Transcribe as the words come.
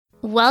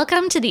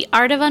Welcome to the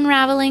Art of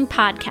Unraveling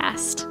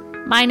podcast.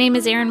 My name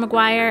is Erin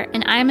McGuire,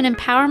 and I'm an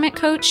empowerment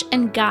coach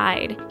and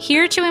guide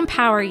here to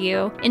empower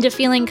you into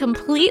feeling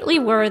completely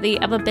worthy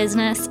of a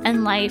business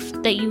and life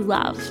that you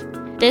love.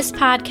 This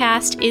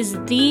podcast is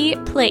the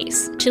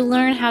place to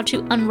learn how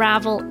to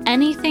unravel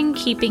anything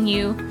keeping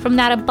you from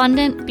that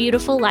abundant,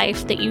 beautiful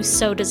life that you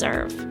so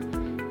deserve.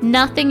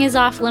 Nothing is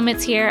off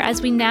limits here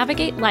as we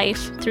navigate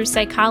life through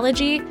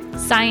psychology,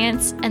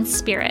 science, and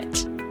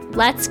spirit.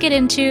 Let's get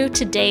into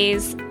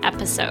today's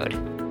episode.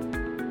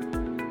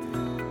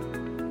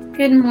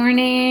 Good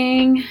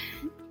morning,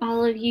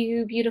 all of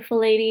you beautiful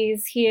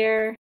ladies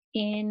here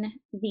in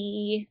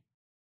the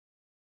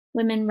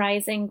Women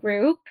Rising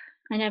group.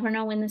 I never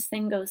know when this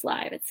thing goes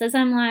live. It says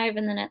I'm live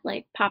and then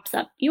it pops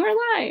up, you are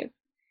live.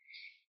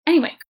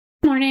 Anyway,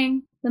 good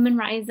morning, Women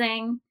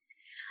Rising.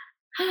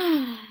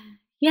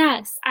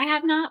 Yes, I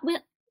have not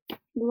went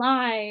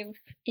live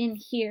in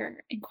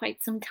here in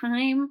quite some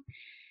time.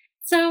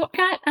 So I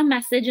got a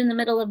message in the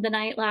middle of the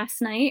night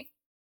last night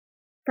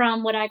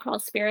from what I call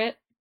Spirit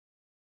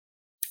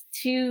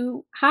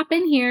to hop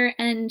in here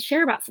and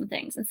share about some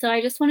things. And so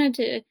I just wanted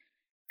to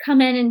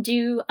come in and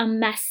do a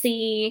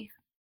messy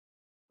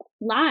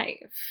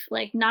live,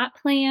 not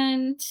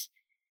planned,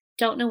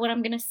 don't know what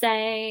I'm going to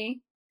say.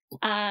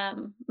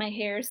 My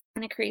hair's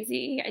kind of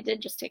crazy. I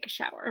did just take a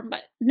shower,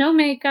 but no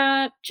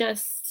makeup,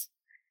 just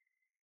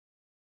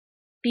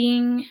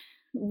being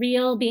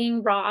real,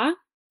 being raw.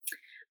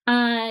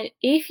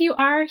 If you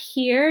are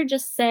here,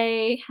 just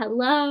say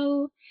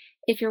hello.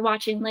 If you're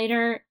watching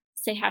later,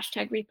 say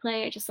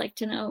 #replay. I just like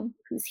to know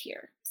who's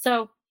here.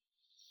 So,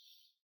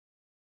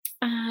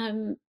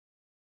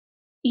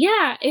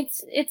 yeah,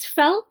 it's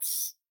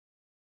felt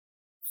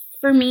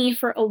for me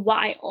for a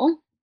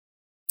while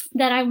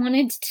that I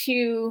wanted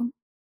to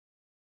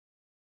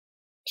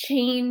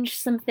change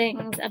some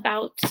things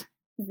about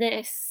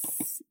this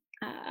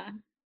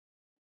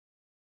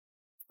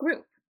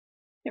group.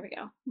 There we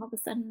go. All of a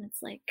sudden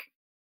it's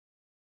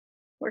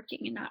working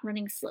and not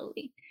running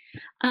slowly.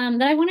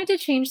 That I wanted to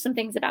change some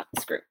things about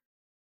this group.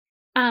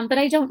 But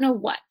I don't know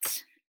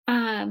what.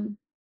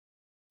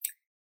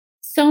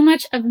 So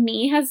much of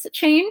me has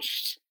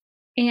changed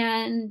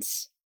and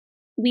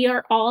we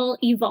are all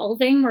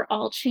evolving. We're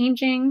all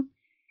changing.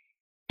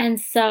 And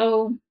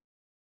so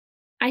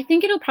I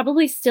think it'll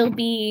probably still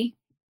be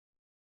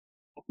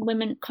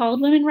Women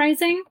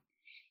Rising.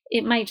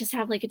 It might just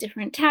have a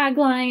different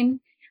tagline.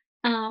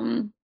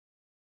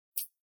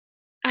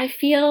 I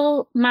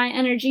feel my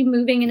energy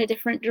moving in a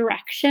different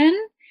direction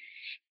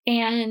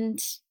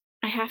and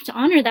I have to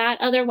honor that.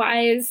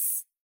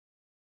 Otherwise,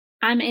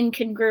 I'm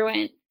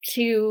incongruent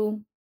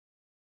to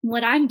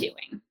what I'm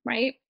doing,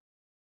 right?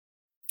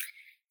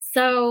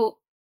 So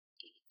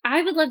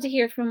I would love to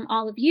hear from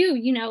all of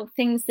you,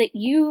 things that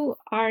you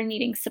are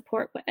needing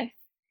support with,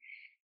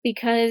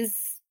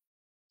 because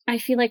I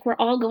feel like we're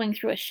all going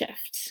through a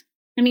shift.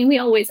 I mean, we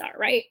always are,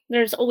 right?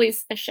 There's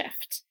always a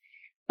shift.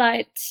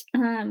 But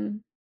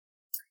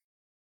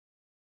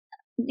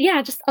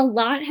yeah, just a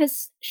lot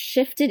has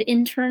shifted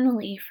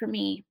internally for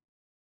me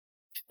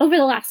over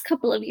the last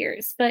couple of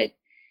years. But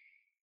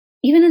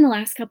even in the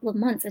last couple of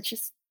months, it's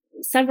just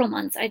several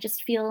months, I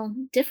just feel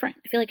different.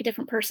 I feel like a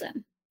different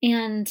person.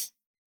 And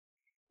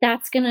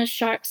that's going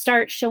to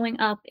start showing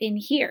up in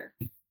here.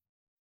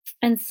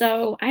 And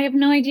so I have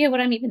no idea what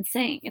I'm even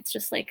saying. It's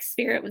just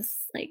Spirit was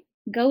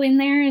go in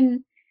there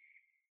and,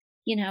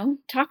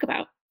 talk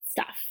about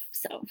stuff.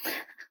 So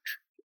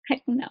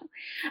I don't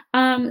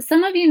know.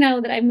 Some of you know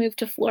that I moved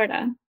to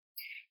Florida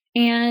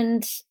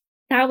and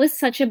that was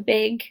such a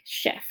big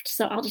shift.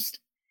 So I'll just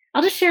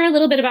share a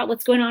little bit about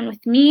what's going on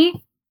with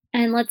me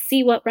and let's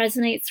see what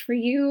resonates for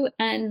you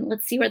and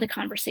let's see where the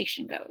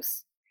conversation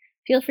goes.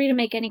 Feel free to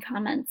make any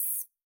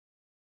comments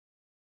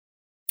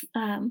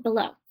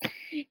below.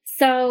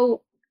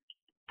 So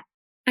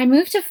I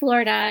moved to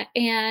Florida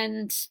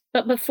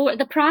but before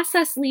the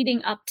process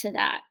leading up to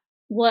that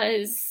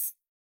was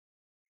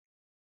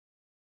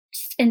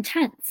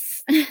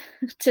intense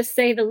to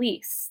say the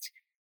least.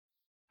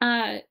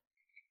 A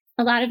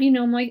lot of you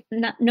know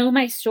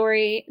my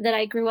story, that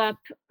I grew up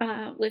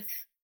with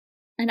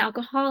an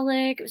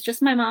alcoholic. It was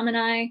just my mom and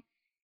I.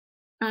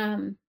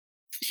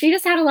 She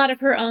just had a lot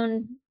of her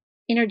own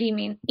inner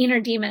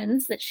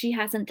demons that she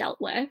hasn't dealt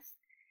with.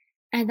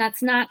 And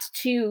that's not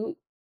to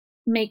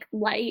make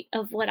light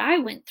of what I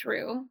went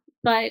through,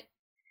 but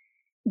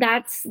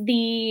that's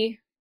the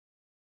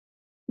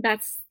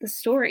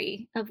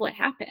story of what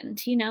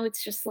happened.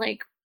 It's just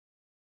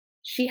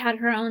she had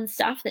her own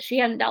stuff that she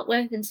hadn't dealt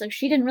with. And so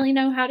she didn't really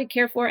know how to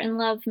care for and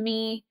love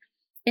me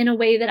in a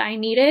way that I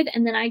needed.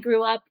 And then I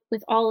grew up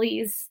with all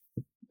these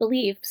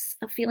beliefs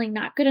of feeling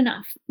not good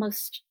enough,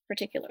 most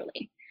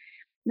particularly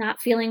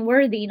not feeling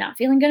worthy, not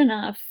feeling good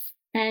enough.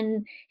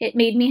 And it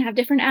made me have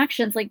different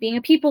actions, like being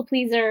a people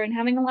pleaser and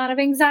having a lot of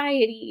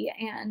anxiety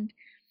and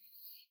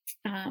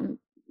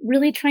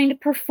really trying to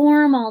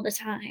perform all the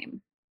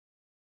time.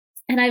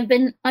 And I've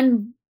been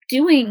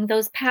undoing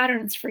those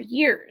patterns for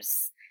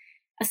years.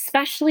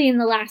 especially in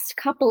the last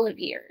couple of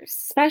years,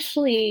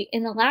 especially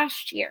in the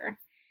last year.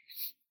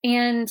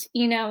 And,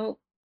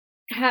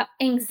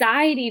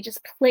 anxiety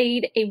just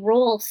played a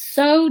role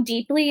so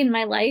deeply in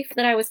my life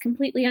that I was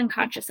completely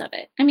unconscious of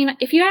it. I mean,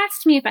 if you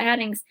asked me if I had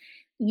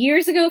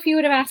years ago, if you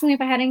would have asked me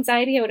if I had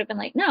anxiety, I would have been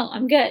like, no,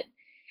 I'm good.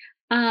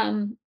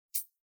 Um,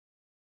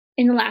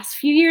 in the last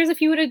few years, if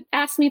you would have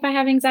asked me if I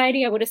have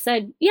anxiety, I would have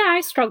said, yeah,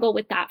 I struggle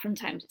with that from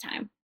time to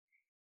time.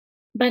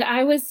 But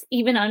I was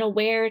even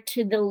unaware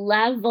to the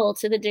level,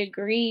 to the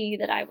degree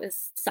that I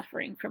was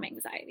suffering from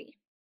anxiety.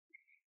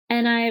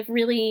 And I've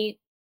really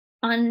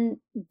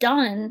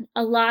undone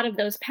a lot of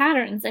those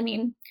patterns. I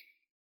mean,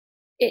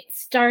 it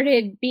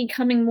started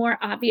becoming more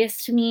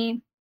obvious to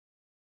me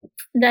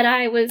that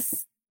I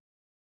was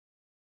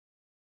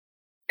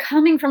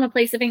coming from a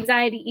place of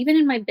anxiety, even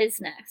in my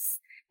business.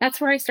 That's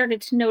where I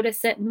started to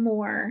notice it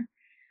more.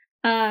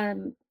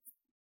 Um,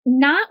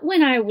 Not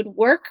when I would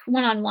work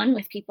one on one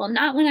with people,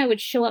 not when I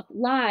would show up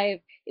live.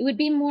 It would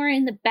be more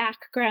in the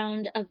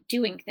background of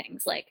doing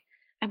things like,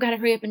 I've got to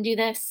hurry up and do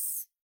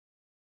this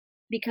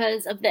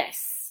because of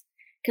this,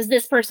 because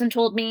this person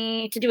told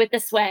me to do it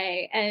this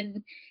way.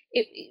 And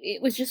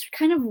it was just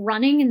kind of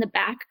running in the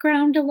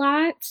background a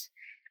lot.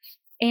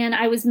 And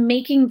I was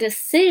making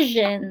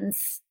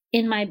decisions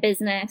in my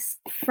business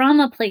from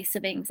a place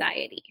of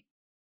anxiety,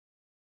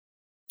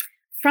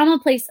 from a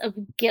place of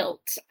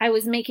guilt. I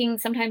was making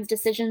sometimes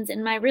decisions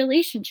in my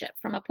relationship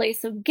from a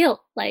place of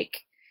guilt,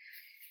 like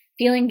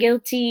feeling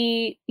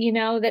guilty,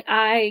 that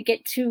I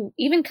get to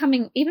even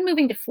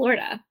moving to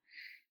Florida,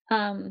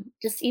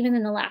 just even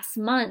in the last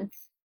month,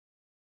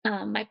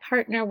 my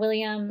partner,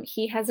 William,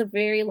 he has a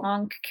very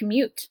long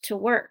commute to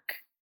work.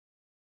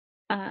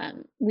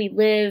 We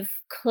live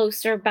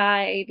closer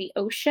by the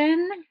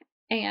ocean,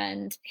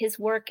 and his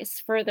work is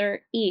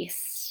further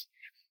east.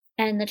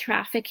 And the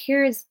traffic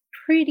here is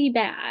pretty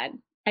bad.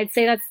 I'd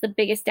say that's the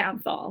biggest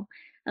downfall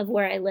of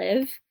where I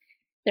live.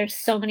 There's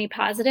so many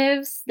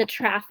positives. The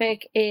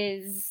traffic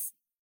is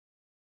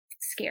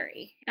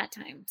scary at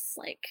times,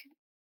 like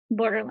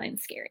borderline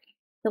scary,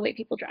 the way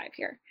people drive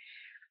here.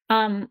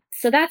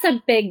 So that's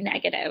a big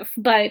negative.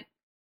 But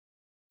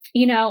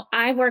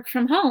I work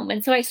from home.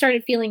 And so I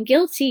started feeling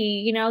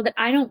guilty, that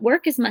I don't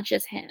work as much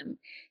as him,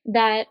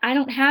 that I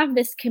don't have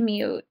this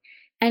commute.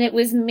 And it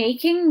was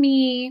making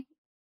me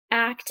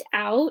act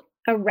out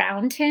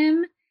around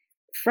him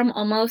from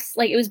almost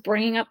like it was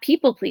bringing up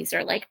people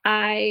pleaser.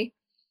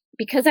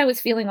 Because I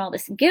was feeling all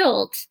this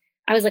guilt,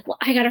 I was like, well,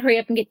 I got to hurry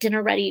up and get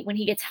dinner ready when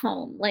he gets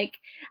home. Like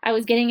I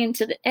was getting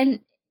and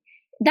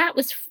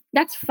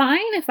that's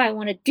fine if I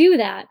want to do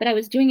that, but I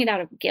was doing it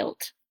out of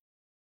guilt.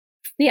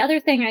 The other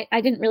thing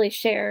I didn't really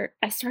share,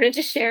 I started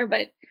to share,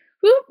 but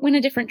went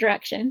a different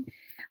direction.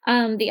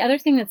 The other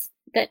thing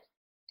that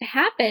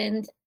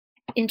happened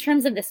in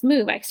terms of this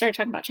move, I started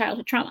talking about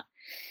childhood trauma.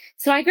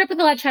 So I grew up with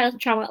a lot of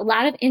childhood trauma, a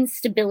lot of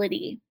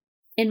instability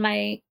in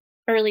my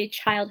early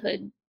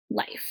childhood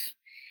life.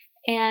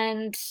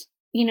 And,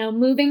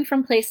 moving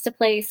from place to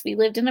place, we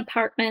lived in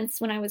apartments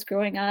when I was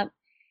growing up.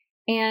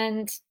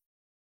 And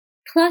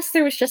plus,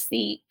 there was just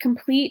the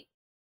complete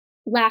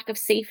lack of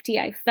safety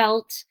I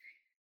felt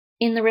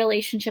in the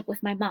relationship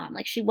with my mom.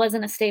 Like she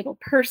wasn't a stable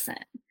person,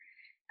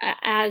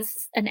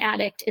 as an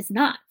addict is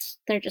not.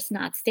 They're just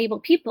not stable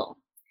people.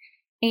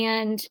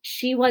 And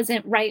she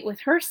wasn't right with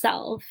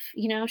herself.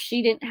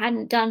 She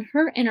hadn't done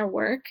her inner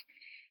work.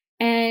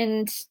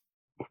 And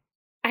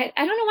I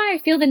don't know why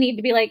I feel the need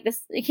to be like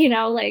this,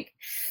 like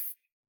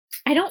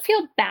I don't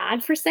feel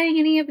bad for saying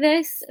any of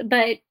this,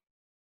 but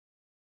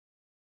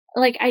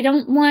like I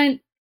don't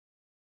want,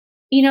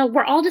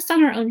 we're all just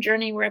on our own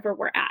journey wherever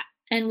we're at,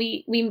 and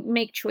we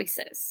make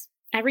choices.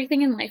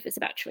 Everything in life is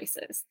about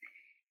choices.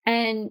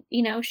 And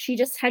she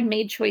just had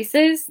made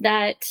choices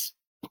that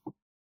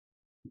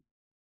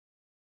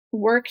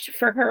worked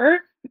for her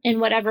in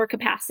whatever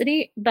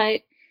capacity,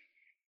 but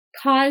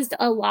caused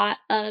a lot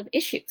of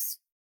issues.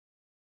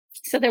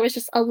 So there was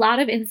just a lot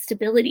of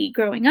instability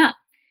growing up.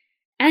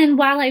 And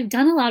while I've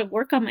done a lot of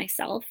work on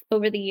myself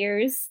over the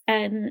years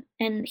and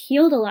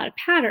healed a lot of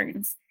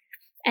patterns,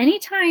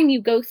 anytime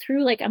you go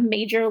through like a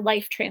major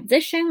life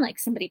transition, like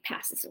somebody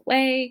passes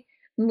away,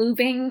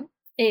 moving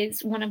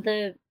is one of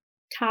the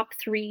top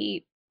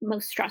 3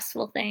 most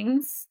stressful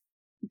things.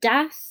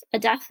 A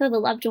death of a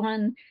loved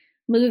one,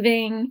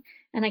 moving,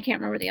 and I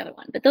can't remember the other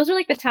one, but those are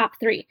like the top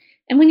 3.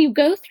 And when you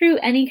go through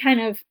any kind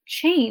of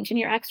change in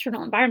your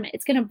external environment,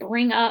 it's going to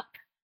bring up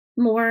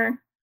more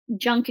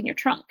junk in your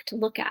trunk to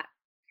look at.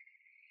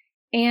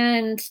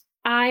 And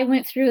I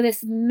went through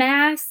this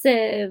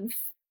massive,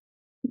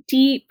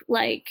 deep,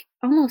 like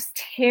almost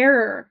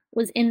terror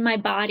was in my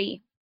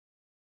body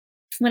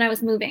when I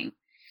was moving,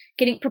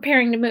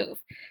 preparing to move,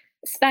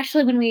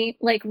 especially when we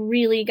like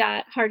really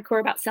got hardcore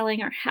about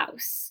selling our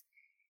house.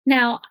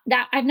 Now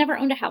that I've never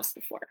owned a house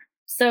before.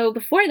 So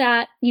before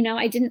that,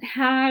 I didn't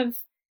have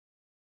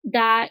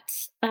that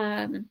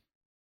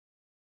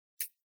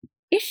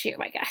issue,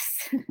 I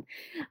guess.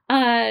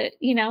 I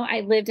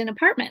lived in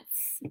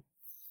apartments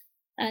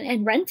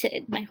and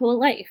rented my whole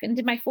life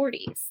into my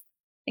 40s.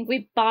 I think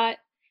we bought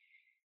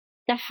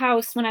the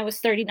house when I was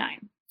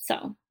 39.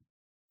 So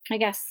I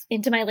guess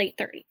into my late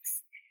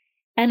 30s.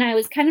 And I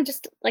was kind of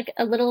just like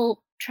a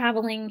little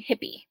traveling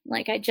hippie.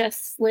 Like I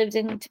just lived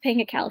in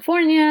Topanga,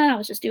 California. I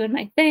was just doing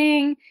my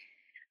thing.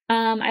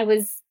 I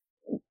was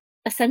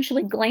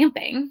essentially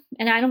glamping,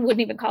 and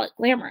wouldn't even call it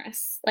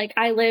glamorous. Like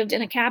I lived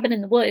in a cabin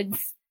in the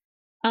woods,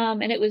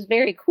 and it was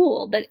very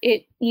cool, but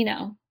it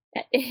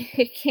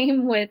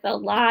came with a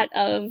lot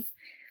of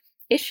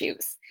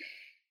issues.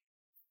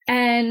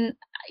 And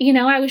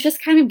I was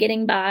just kind of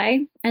getting by,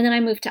 and then I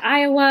moved to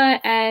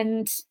Iowa,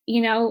 and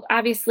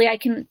obviously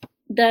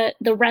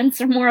the rents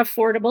are more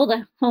affordable,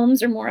 the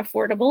homes are more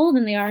affordable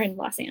than they are in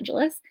Los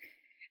Angeles.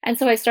 And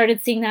so I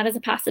started seeing that as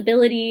a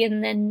possibility,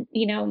 and then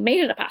made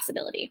it a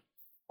possibility.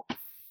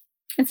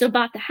 And so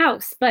bought the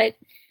house, but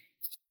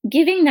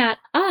giving that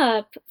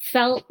up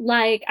felt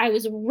like I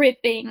was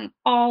ripping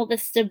all the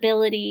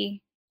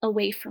stability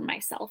away from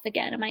myself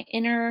again. And my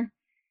inner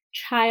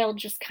child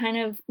just kind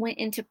of went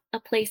into a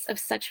place of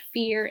such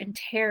fear and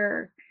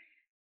terror.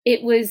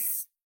 It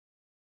was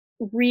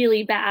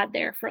really bad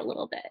there for a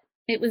little bit.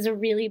 I was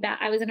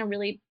in a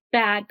really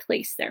bad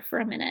place there for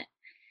a minute.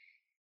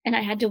 And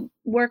I had to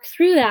work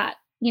through that,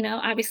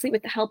 obviously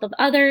with the help of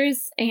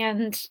others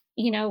and,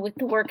 with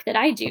the work that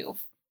I do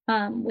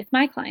with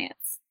my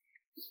clients.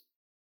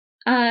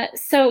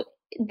 So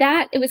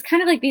that it was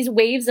kind of like these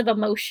waves of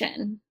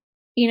emotion.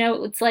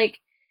 It's like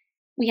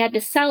we had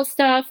to sell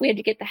stuff, we had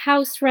to get the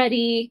house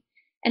ready,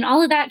 and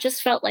all of that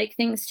just felt like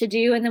things to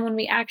do. And then when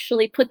we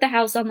actually put the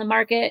house on the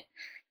market,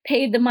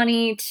 paid the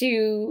money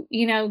to,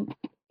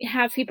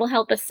 have people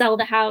help us sell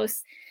the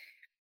house,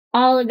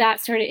 all of that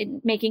started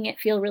making it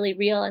feel really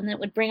real. And then it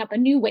would bring up a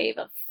new wave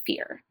of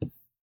fear.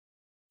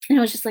 And I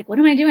was just like, what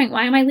am I doing?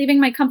 Why am I leaving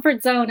my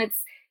comfort zone?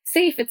 It's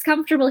safe, it's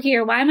comfortable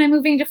here. Why am I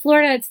moving to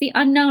Florida? It's the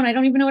unknown. I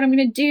don't even know what I'm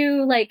going to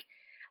do. Like,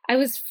 I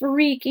was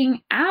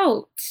freaking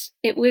out.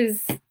 It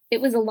was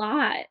a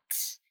lot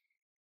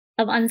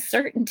of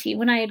uncertainty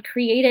when I had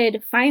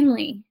created,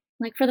 finally,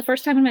 like for the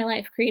first time in my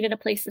life, created a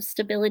place of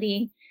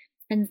stability,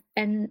 and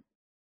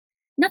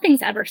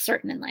nothing's ever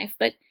certain in life,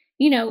 but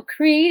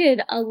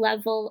created a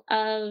level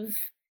of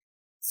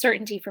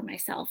certainty for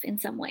myself in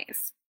some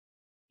ways.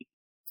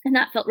 And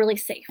that felt really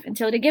safe. And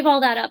so to give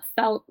all that up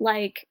felt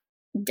like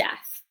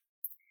death.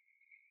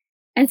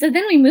 And so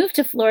then we moved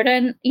to Florida,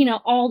 and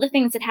all the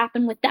things that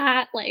happened with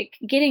that, like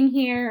getting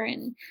here,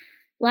 and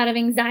a lot of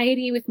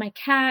anxiety with my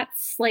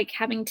cats, like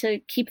having to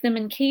keep them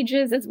in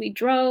cages as we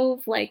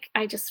drove. Like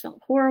I just felt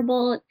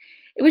horrible.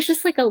 It was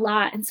just like a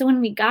lot. And so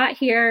when we got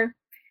here,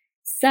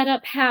 set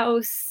up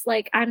house,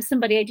 like I'm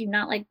somebody, I do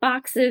not like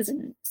boxes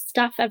and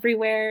stuff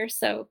everywhere.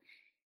 So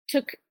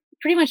took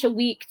pretty much a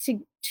week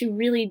to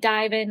really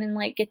dive in and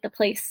like get the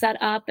place set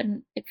up,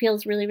 and it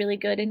feels really, really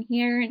good in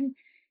here, and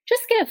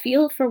just get a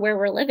feel for where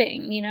we're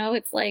living.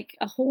 It's like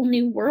a whole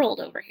new world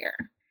over here.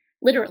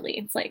 Literally,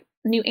 it's like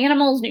new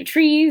animals, new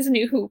trees,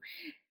 new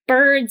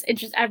birds,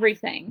 it's just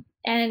everything.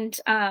 And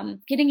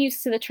getting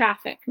used to the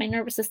traffic. My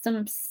nervous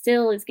system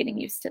still is getting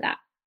used to that.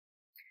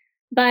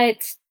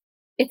 But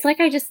it's like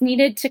I just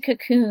needed to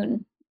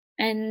cocoon,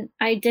 and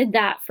I did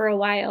that for a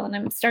while, and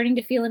I'm starting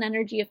to feel an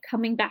energy of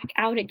coming back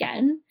out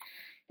again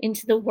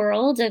into the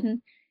world,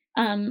 and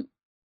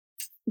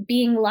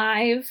being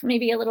live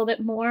maybe a little bit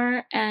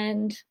more.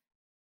 And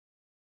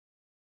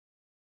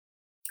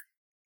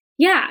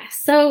yeah,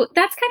 so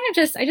that's kind of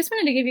I just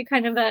wanted to give you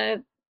kind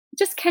of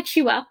just catch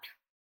you up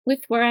with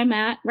where I'm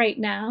at right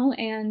now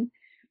and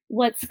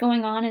what's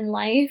going on in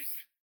life.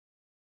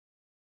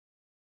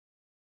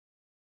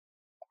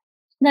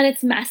 That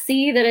it's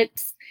messy, that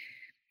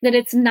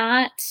it's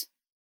not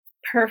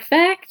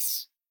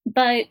perfect,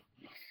 but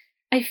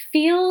I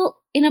feel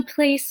in a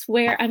place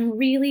where I'm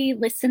really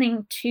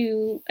listening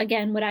to,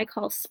 again, what I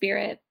call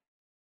spirit,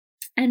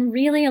 and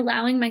really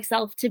allowing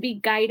myself to be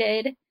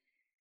guided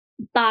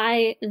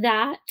by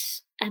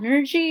that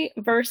energy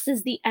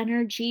versus the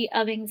energy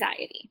of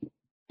anxiety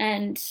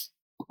and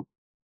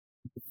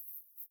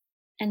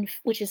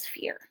which is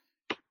fear.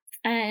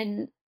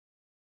 And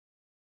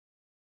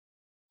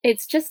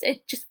it just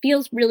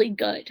feels really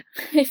good.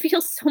 It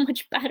feels so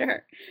much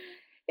better.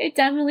 It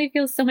definitely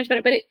feels so much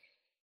better.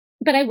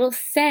 But I will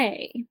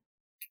say,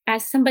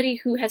 as somebody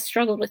who has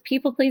struggled with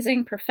people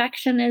pleasing,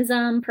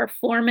 perfectionism,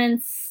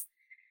 performance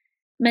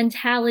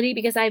mentality,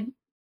 because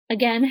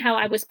again, how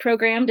I was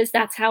programmed is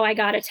that's how I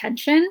got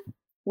attention,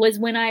 was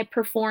when I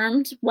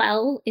performed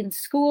well in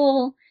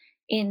school,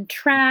 in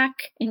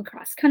track, in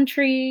cross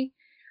country,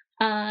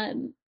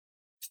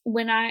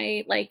 when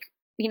I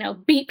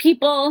beat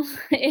people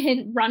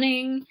in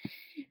running,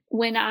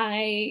 when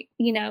I,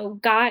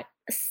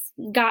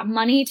 got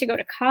money to go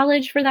to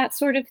college for that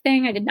sort of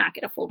thing. I did not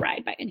get a full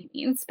ride by any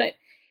means, but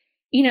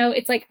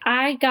it's like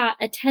I got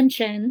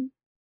attention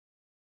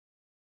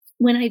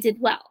when I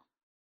did well.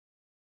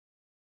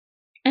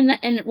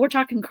 And we're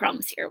talking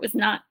crumbs here. It was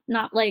not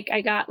like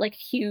I got like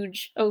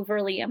huge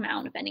overly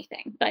amount of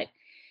anything. But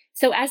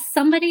so as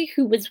somebody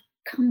who was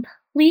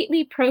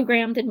completely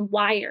programmed and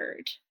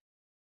wired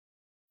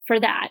for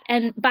that,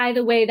 and by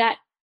the way, that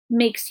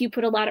makes you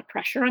put a lot of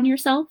pressure on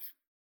yourself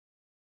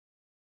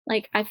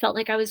Like, I felt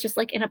like I was just,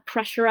 like, in a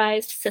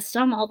pressurized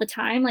system all the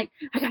time, like,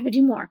 "I gotta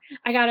do more.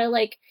 I gotta,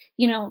 like,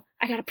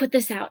 I gotta put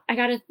this out. I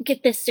gotta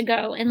get this to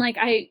go," and, like,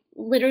 I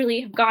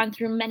literally have gone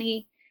through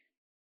many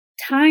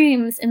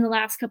times in the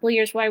last couple of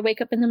years where I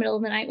wake up in the middle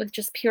of the night with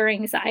just pure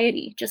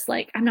anxiety, just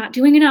like, "I'm not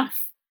doing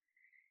enough."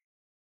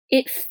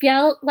 It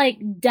felt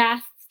like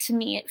death to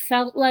me. It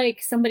felt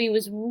like somebody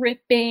was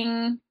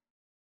ripping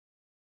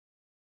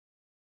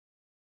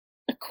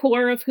the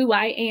core of who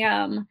I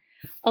am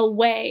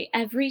away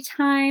every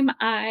time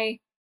I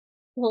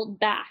pulled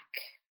back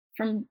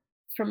from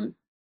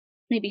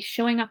maybe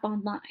showing up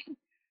online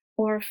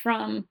or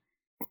from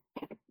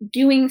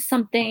doing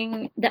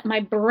something that my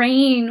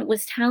brain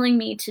was telling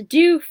me to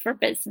do for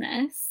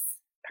business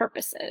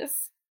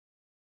purposes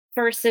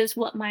versus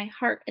what my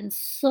heart and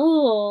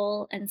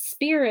soul and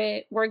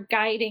spirit were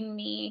guiding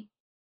me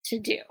to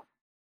do.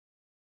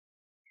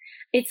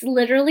 It's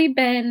literally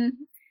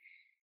been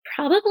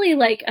probably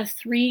like a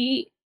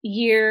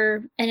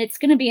 3-year, and it's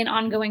going to be an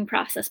ongoing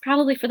process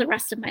probably for the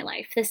rest of my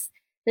life.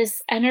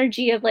 This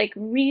energy of like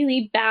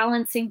really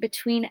balancing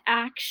between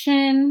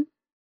action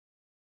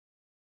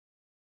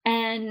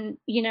and,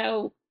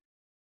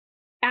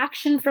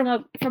 action from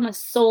a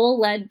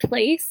soul-led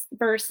place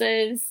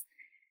versus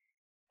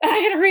I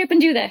got to hurry up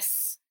and do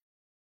this.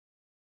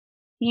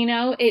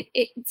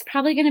 It's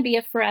probably going to be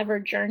a forever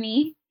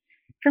journey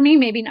for me,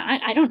 maybe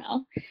not. I don't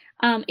know.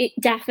 It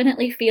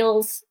definitely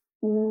feels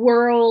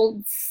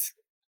worlds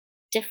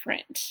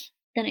different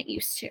than it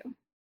used to.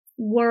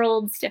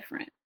 Worlds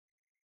different.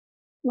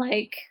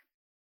 Like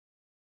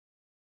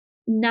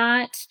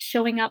not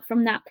showing up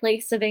from that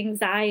place of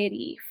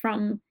anxiety,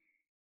 from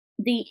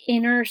the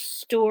inner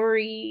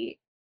story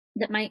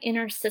that my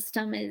inner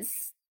system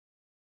is,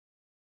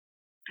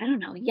 I don't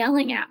know,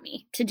 yelling at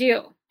me to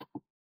do.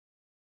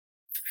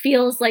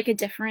 Feels like a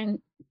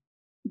different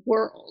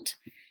world.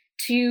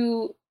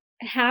 To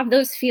have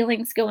those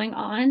feelings going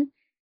on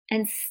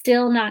and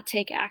still not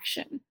take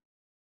action.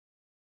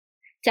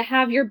 To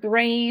have your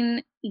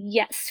brain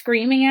yet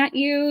screaming at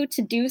you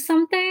to do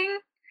something.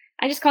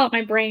 I just call it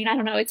my brain. I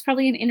don't know. It's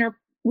probably an inner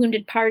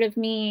wounded part of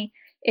me.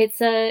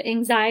 It's a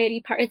anxiety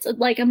part. It's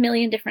like a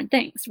million different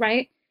things,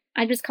 right?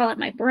 I just call it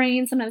my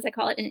brain. Sometimes I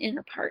call it an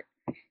inner part.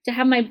 To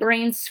have my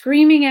brain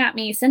screaming at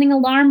me, sending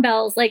alarm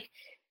bells like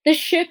the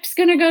ship's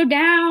going to go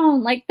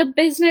down, like the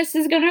business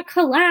is going to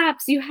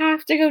collapse. You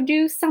have to go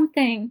do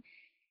something.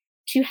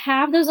 To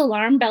have those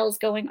alarm bells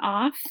going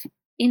off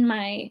in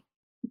my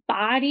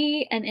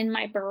body and in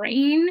my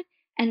brain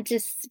and to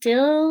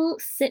still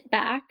sit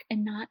back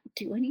and not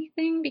do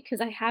anything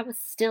because I have a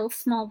still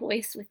small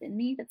voice within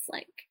me that's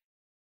like,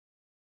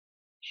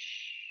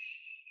 shh,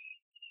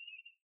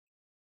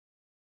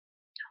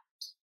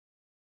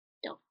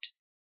 don't,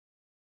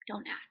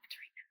 don't act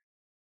right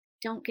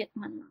now. Don't get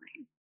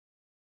online.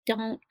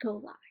 Don't go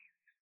live.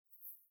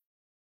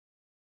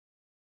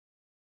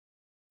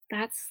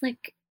 That's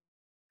like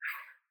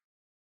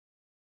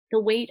the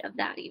weight of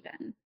that,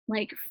 even.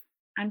 Like,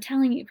 I'm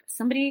telling you,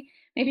 somebody,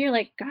 maybe you're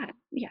like, God,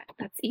 yeah,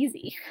 that's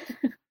easy.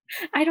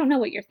 I don't know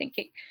what you're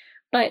thinking.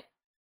 But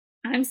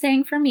I'm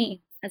saying for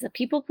me, as a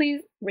people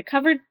please,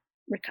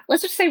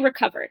 let's just say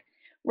recovered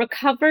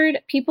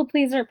people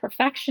pleaser,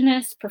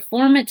 perfectionist,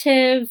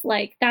 performative,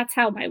 like that's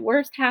how my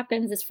worth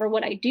happens, is for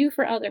what I do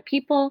for other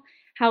people,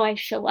 how I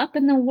show up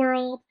in the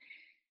world,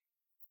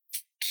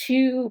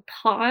 to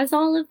pause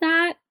all of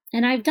that.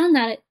 And I've done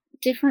that at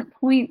different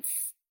points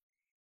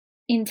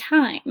in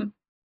time.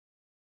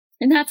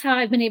 And that's how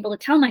I've been able to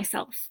tell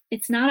myself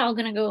it's not all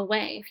going to go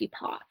away if you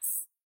pause.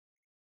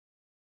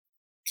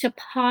 To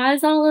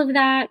pause all of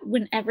that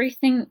when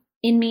everything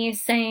in me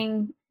is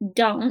saying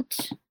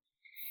don't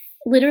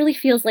literally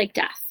feels like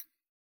death.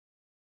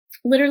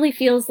 Literally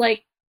feels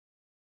like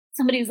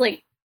somebody's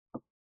like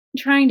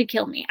trying to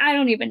kill me. I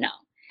don't even know.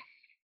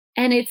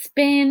 And it's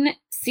been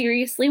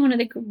seriously one of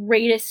the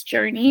greatest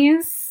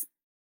journeys.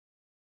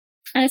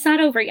 And it's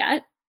not over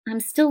yet. I'm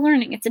still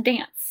learning. It's a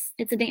dance.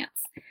 It's a dance.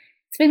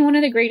 It's been one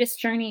of the greatest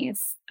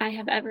journeys I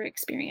have ever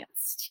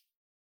experienced.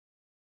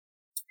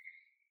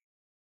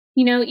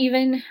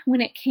 Even when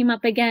it came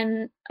up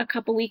again a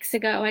couple weeks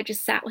ago, I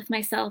just sat with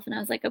myself and I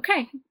was like,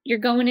 okay, you're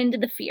going into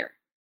the fear.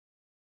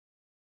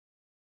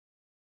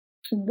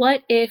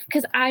 What if,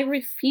 because I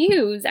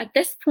refuse at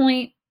this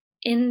point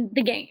in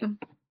the game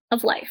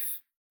of life,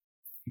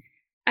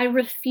 I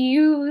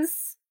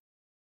refuse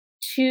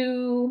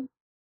to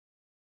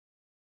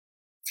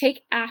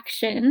take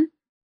action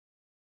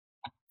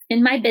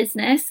in my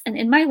business and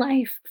in my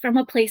life from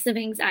a place of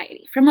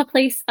anxiety, from a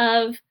place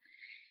of,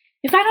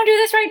 if I don't do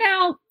this right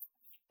now,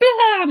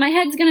 blah, my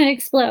head's going to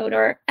explode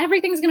or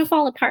everything's going to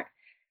fall apart.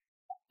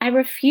 I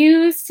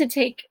refuse to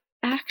take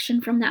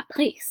action from that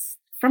place,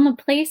 from a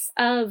place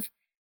of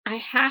I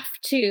have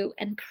to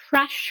and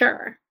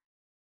pressure.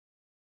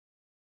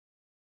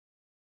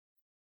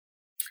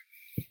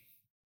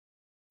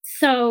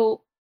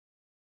 So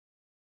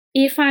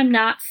if I'm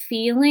not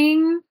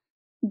feeling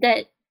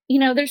that,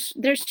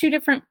 there's two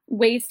different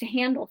ways to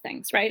handle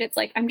things, right? It's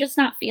like I'm just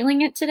not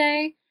feeling it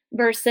today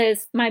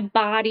versus my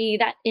body,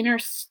 that inner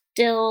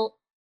still,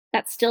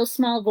 that still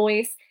small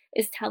voice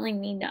is telling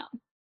me no.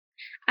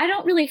 I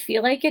don't really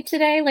feel like it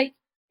today. Like,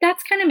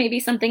 that's kind of maybe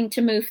something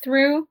to move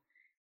through.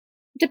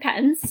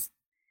 Depends.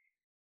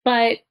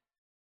 But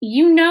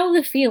you know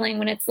the feeling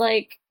when it's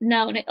like,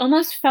 no. And it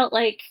almost felt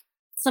like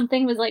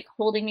something was like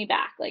holding me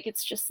back. Like,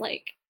 it's just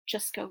like,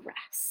 just go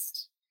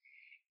rest.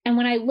 And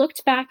when I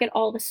looked back at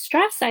all the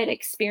stress I'd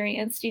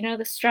experienced,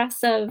 the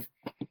stress of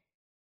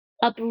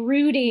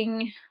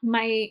uprooting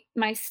my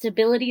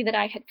stability that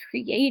I had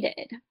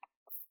created,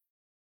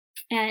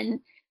 and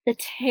the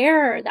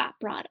terror that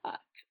brought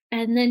up,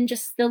 and then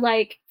just the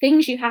like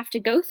things you have to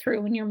go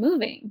through when you're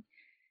moving.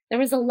 There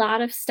was a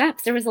lot of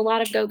steps. There was a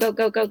lot of go, go,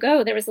 go, go,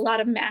 go. There was a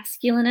lot of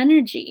masculine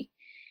energy.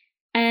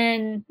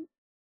 And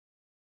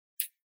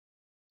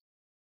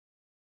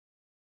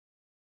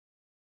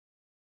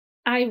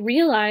I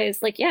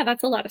realized, like, yeah,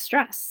 that's a lot of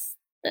stress,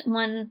 that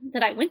one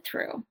that I went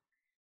through.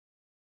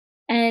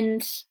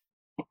 And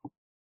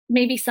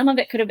maybe some of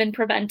it could have been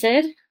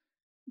prevented,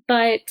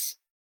 but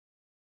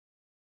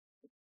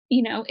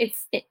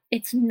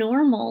it's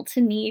normal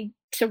to need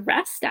to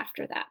rest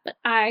after that. But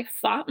I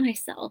fought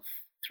myself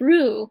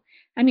through.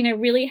 I mean, I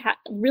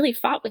really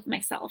fought with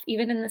myself,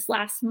 even in this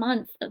last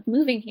month of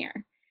moving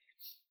here.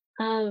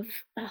 Of,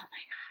 oh my god,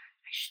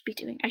 I should be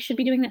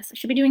doing this, I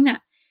should be doing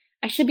that,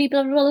 I should be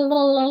blah blah blah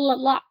blah blah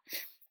blah.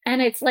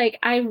 And it's like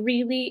I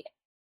really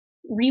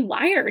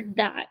rewired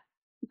that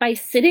by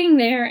sitting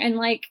there and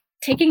like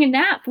taking a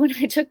nap when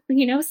I took,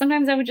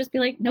 sometimes I would just be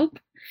like, nope,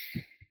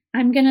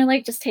 I'm gonna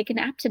like just take a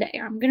nap today,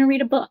 or I'm gonna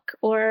read a book,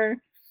 or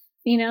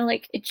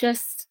like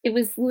it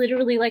was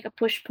literally like a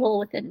push pull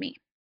within me.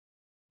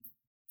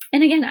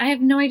 And again, I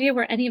have no idea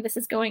where any of this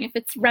is going. If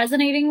it's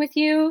resonating with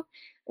you,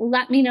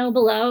 let me know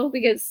below,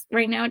 because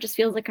right now it just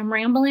feels like I'm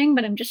rambling,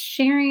 but I'm just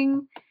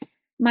sharing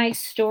my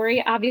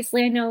story.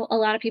 Obviously, I know a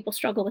lot of people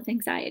struggle with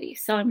anxiety,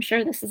 so I'm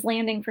sure this is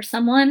landing for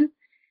someone.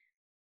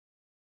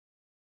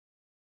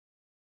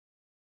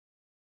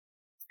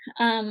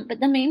 But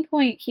the main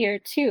point here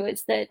too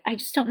is that I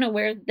just don't know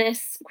where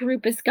this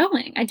group is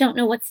going. I don't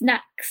know what's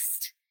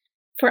next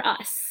for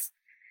us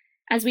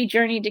as we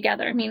journey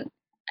together. I mean,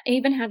 I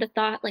even had a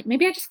thought, like,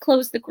 maybe I just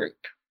close the group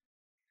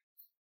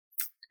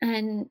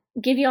and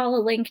give you all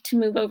a link to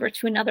move over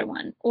to another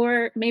one.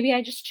 Or maybe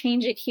I just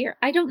change it here.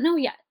 I don't know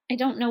yet. I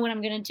don't know what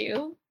I'm going to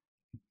do.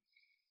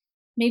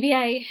 Maybe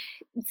I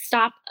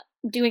stop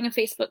doing a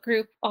Facebook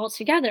group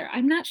altogether.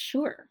 I'm not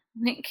sure.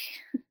 Like,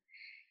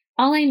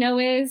 all I know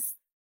is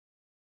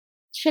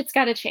shit's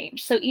got to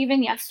change. So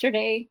even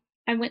yesterday,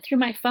 I went through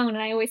my phone,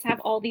 and I always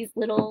have all these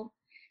little,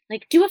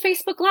 like, do a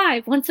Facebook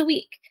Live once a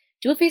week,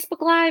 do a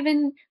Facebook Live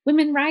in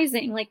Women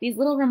Rising, like these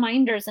little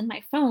reminders in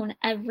my phone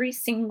every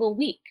single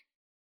week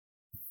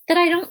that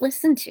I don't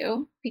listen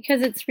to,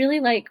 because it's really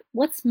like,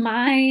 what's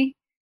my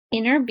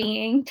inner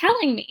being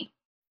telling me?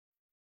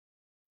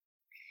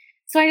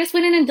 So I just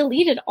went in and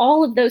deleted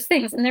all of those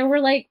things. And there were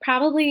like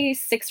probably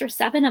 6 or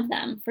 7 of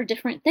them for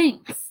different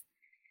things.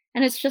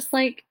 And it's just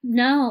like,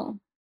 no,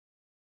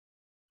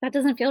 that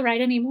doesn't feel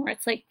right anymore.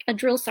 It's like a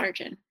drill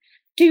sergeant.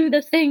 Do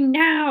the thing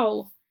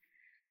now.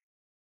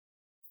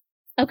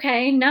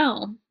 Okay,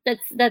 no.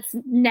 That's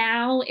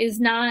now is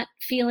not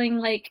feeling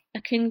like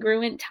a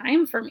congruent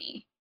time for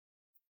me.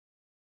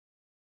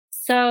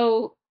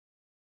 So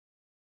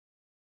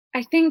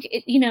I think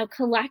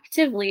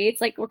collectively,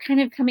 it's like we're kind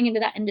of coming into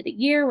that end of the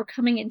year. We're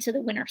coming into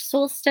the winter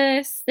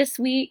solstice this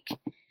week.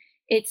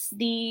 It's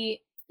the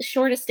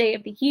shortest day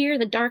of the year,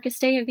 the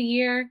darkest day of the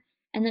year.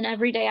 And then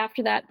every day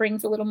after that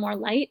brings a little more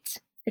light.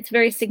 It's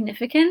very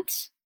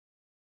significant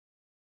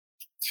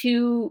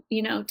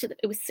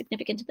it was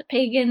significant to the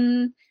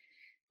pagan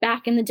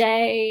back in the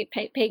day,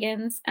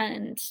 pagans.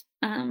 And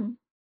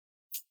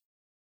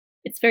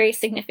it's very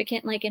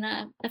significant, like in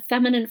a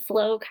feminine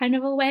flow kind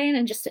of a way,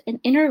 and just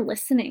an inner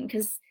listening,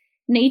 because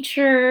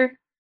nature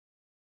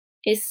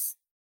is,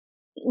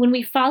 when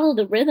we follow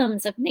the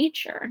rhythms of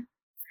nature,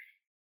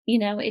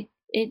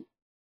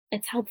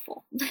 it's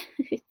helpful.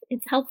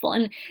 It's helpful.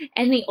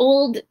 And the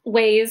old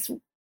ways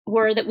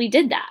were that we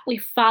did that. We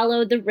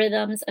followed the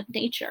rhythms of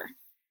nature.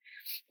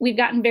 We've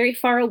gotten very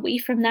far away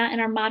from that in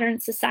our modern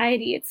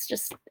society. It's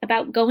just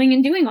about going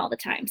and doing all the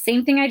time.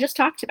 Same thing I just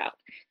talked about.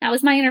 That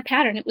was my inner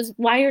pattern. It was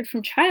wired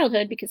from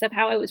childhood because of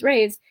how I was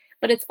raised,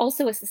 but it's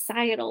also a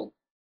societal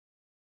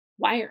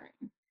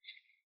wiring.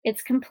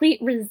 It's complete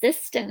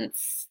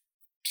resistance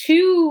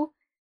to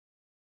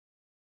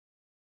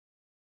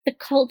the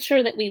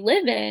culture that we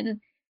live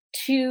in,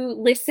 to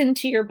listen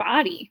to your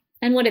body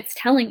and what it's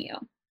telling you.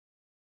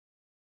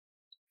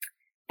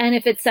 And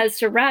if it says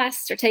to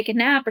rest or take a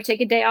nap or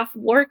take a day off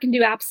work and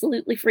do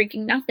absolutely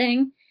freaking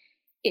nothing,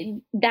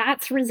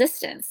 that's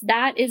resistance.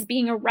 That is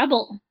being a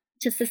rebel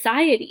to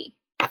society.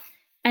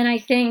 And I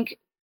think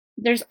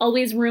there's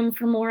always room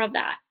for more of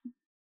that.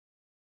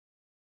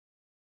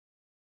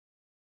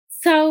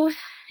 So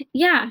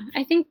yeah,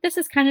 I think this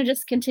is kind of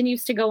just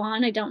continues to go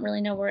on. I don't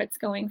really know where it's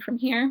going from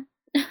here.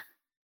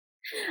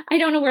 I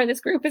don't know where this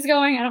group is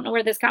going. I don't know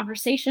where this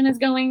conversation is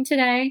going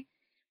today,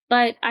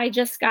 but I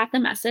just got the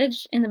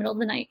message in the middle of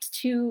the night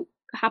to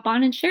hop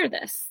on and share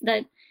this,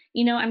 that,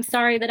 I'm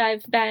sorry that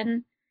I've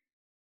been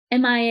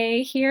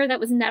MIA here. That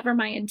was never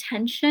my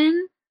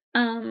intention.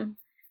 I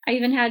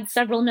even had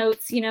several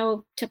notes,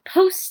 to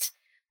post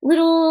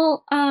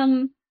little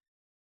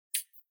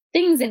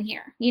things in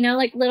here,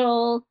 like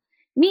little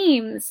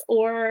memes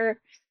or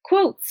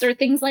quotes or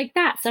things like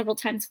that several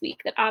times a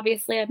week that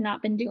obviously I've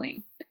not been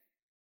doing.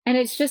 And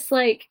it's just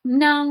like,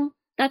 no,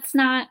 that's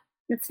not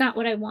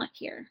what I want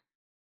here.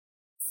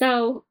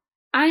 So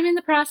I'm in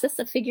the process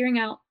of figuring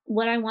out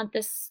what I want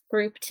this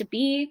group to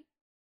be.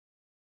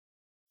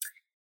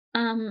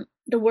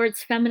 The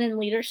words feminine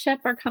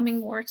leadership are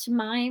coming more to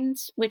mind,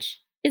 which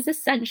is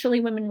essentially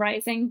women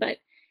rising, but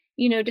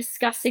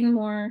discussing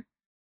more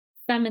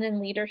feminine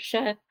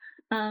leadership.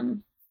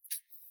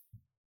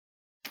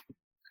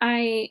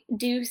 I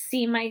do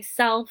see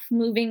myself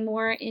moving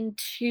more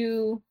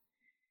into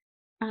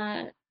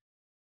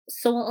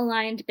soul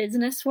aligned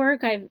business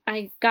work.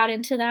 I got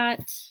into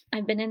that.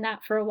 I've been in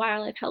that for a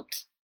while. I've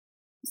helped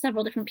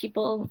several different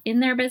people in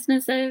their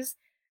businesses,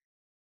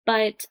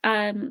 but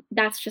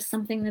that's just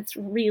something that's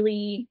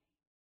really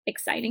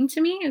exciting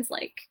to me, is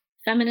like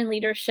feminine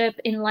leadership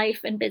in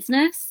life and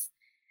business.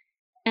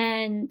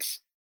 And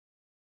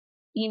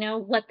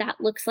what that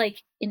looks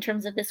like in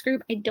terms of this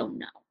group, I don't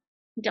know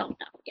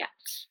yet.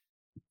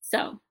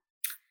 So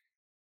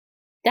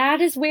that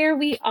is where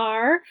we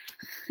are.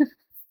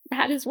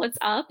 That is what's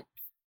up.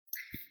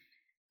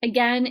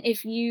 Again,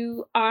 if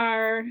you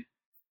are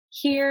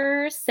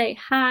here, say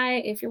hi.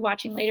 If you're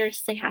watching later,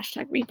 say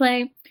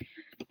 #replay.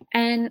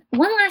 And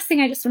one last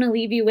thing I just want to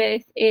leave you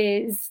with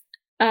is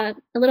a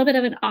little bit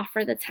of an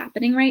offer that's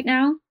happening right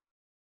now.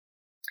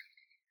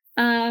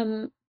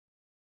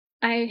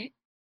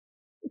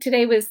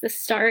 Today was the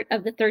start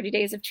of the 30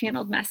 days of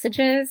channeled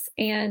messages,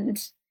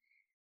 and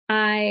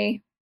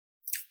I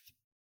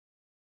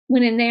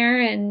went in there,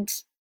 and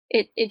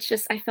it's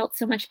just, I felt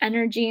so much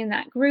energy in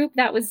that group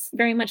that was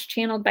very much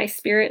channeled by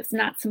spirit. It's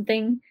not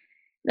something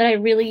that I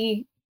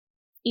really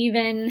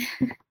even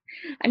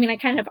I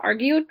kind of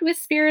argued with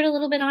spirit a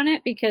little bit on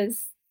it,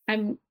 because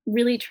I'm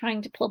really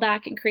trying to pull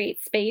back and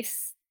create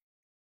space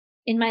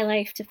in my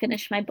life to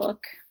finish my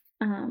book.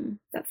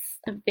 That's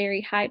a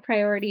very high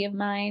priority of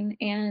mine,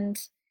 and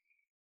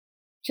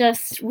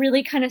just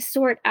really kind of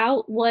sort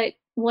out what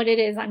it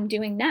is I'm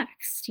doing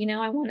next.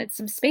 I wanted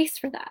some space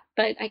for that,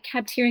 but I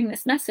kept hearing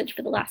this message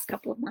for the last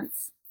couple of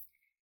months.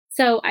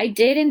 So I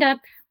did end up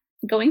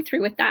going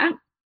through with that.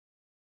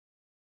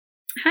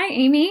 Hi,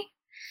 Amy.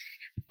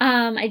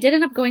 I did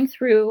end up going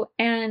through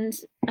and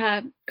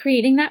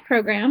creating that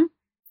program.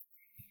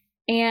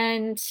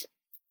 And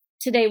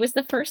today was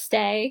the first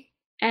day,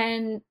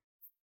 and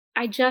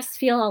I just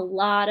feel a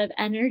lot of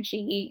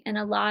energy and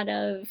a lot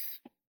of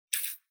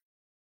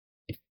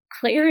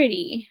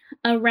clarity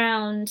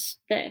around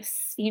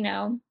this.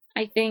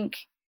 I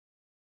think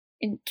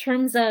in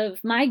terms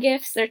of my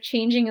gifts, they're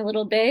changing a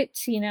little bit,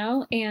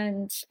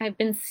 and I've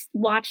been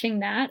watching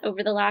that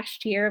over the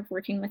last year of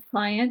working with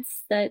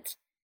clients, that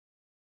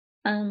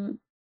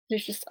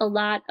there's just a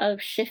lot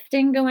of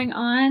shifting going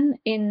on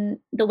in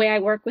the way I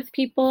work with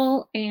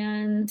people,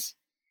 and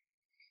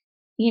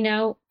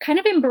kind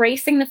of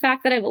embracing the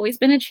fact that I've always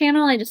been a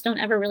channel. I just don't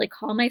ever really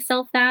call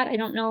myself that. I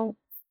don't know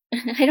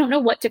I don't know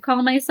what to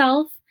call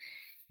myself.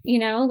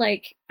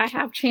 Like, I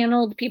have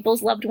channeled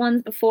people's loved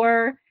ones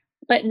before,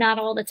 but not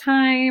all the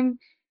time.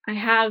 I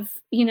have,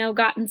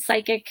 gotten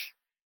psychic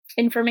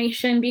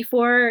information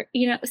before,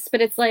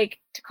 but it's like,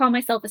 to call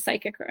myself a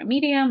psychic or a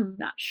medium, I'm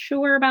not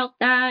sure about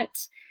that.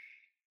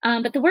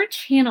 But the word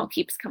channel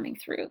keeps coming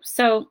through.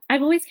 So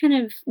I've always kind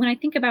of, when I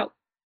think about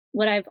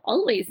what I've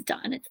always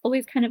done, it's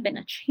always kind of been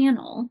a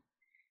channel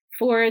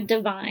for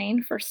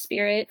divine, for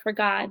spirit, for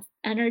God's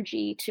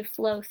energy to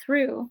flow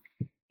through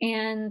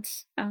and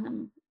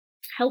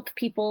help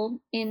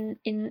people in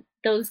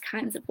those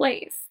kinds of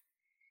ways.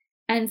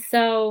 And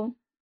so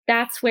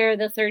that's where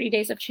the 30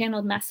 days of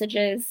channeled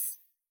messages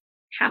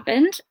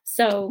happened.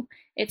 So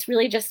it's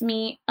really just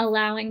me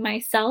allowing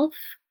myself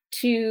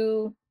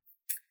to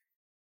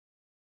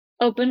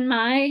open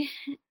my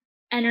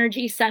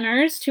energy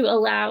centers, to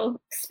allow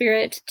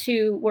spirit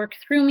to work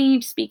through me,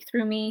 to speak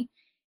through me,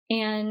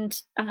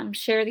 and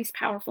share these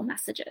powerful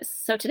messages.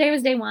 So today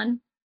was day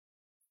one.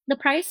 The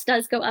price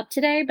does go up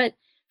today, but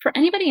for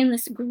anybody in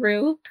this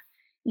group,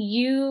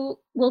 you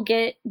will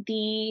get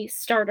the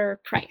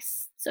starter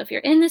price. So if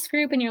you're in this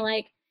group and you're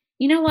like,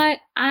 you know what,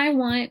 I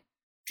want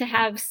to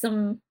have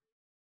some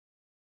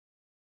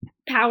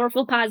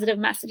powerful, positive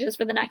messages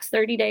for the next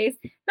 30 days.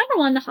 Number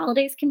one, the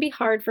holidays can be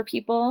hard for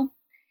people.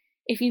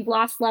 If you've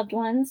lost loved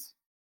ones,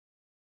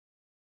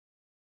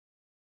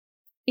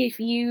 if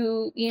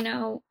you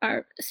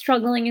are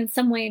struggling in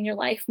some way in your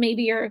life,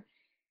 maybe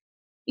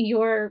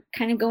you're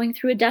kind of going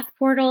through a death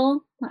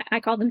portal. I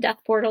call them death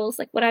portals,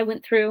 like what I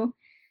went through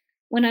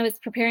when I was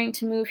preparing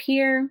to move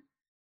here,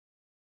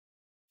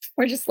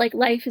 or just like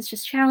life is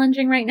just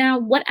challenging right now,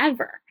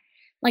 whatever.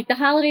 Like, the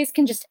holidays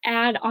can just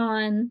add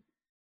on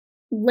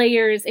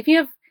layers. If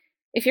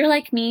you're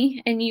like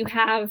me and you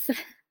have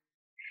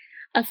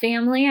a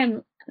family,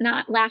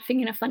 not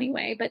laughing in a funny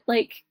way, but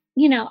like,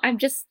 I'm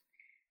just,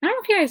 I don't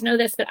know if you guys know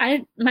this, but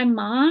my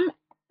mom,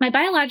 my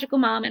biological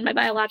mom and my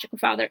biological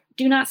father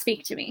do not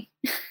speak to me.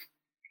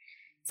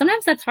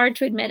 Sometimes that's hard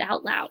to admit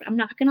out loud. I'm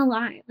not gonna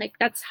lie. Like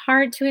that's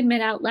hard to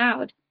admit out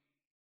loud.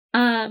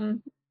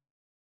 Um,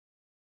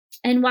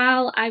 and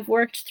while I've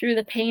worked through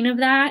the pain of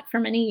that for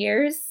many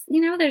years,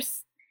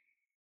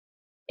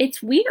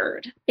 it's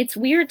weird. It's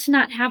weird to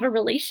not have a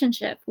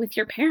relationship with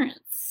your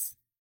parents.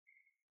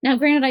 Now,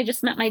 granted, I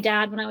just met my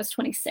dad when I was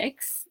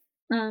 26,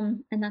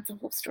 and that's a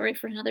whole story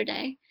for another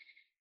day.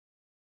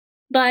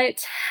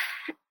 But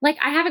like,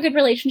 I have a good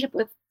relationship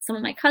with some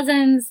of my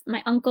cousins,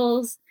 my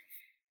uncles,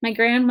 my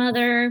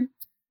grandmother.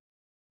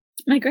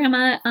 My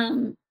grandma,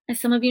 as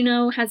some of you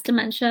know, has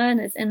dementia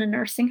and is in a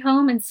nursing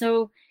home. And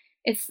so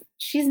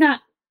she's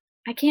not,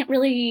 I can't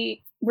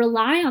really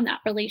rely on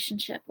that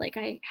relationship like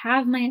I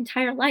have my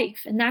entire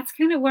life. And that's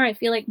kind of where I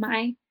feel like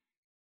my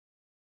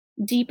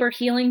deeper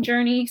healing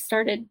journey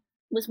started,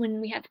 was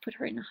when we had to put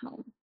her in a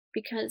home,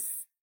 because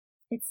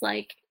it's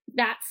like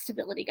that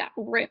stability got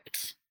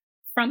ripped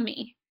from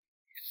me.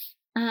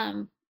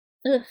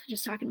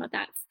 Just talking about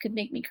that could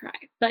make me cry.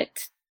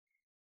 But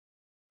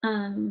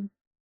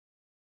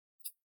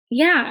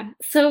yeah,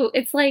 so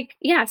it's like,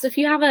 yeah, so if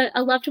you have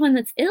a loved one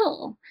that's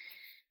ill,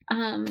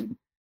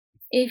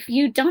 if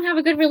you don't have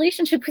a good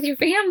relationship with your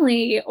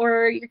family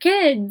or your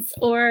kids,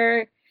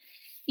 or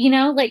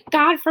like,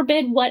 God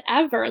forbid,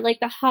 whatever, like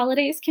the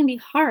holidays can be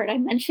hard. I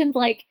mentioned,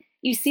 like,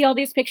 you see all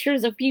these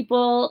pictures of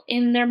people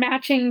in their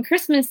matching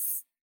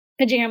Christmas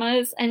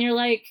pajamas and you're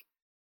like,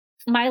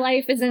 my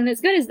life isn't as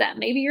good as them.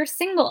 Maybe you're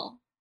single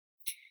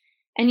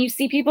and you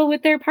see people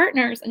with their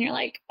partners and you're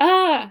like,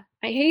 I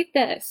hate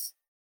this.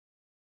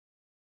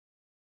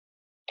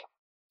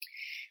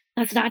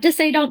 That's not to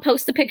say don't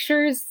post the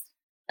pictures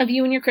of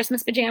you in your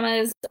Christmas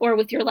pajamas or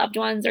with your loved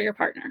ones or your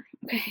partner,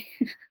 okay?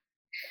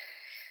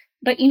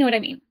 But you know what I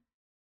mean.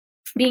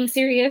 Being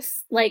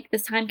serious, like,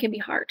 this time can be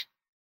hard,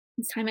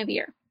 this time of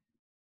year.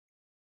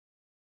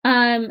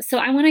 So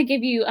I want to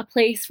give you a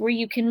place where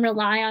you can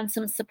rely on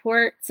some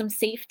support, some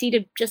safety,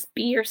 to just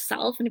be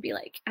yourself and to be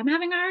like, I'm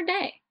having a hard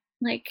day.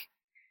 Like,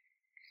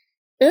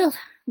 ugh,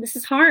 this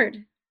is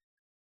hard.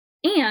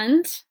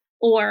 And,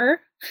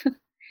 or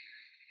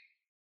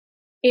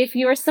if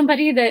you're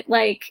somebody that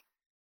like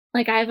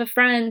I have a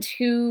friend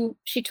who,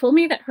 she told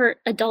me that her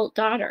adult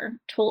daughter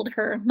told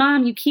her,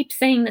 Mom, you keep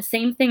saying the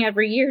same thing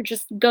every year.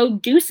 Just go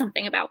do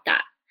something about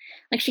that.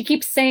 Like, she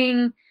keeps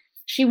saying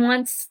she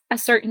wants a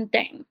certain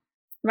thing,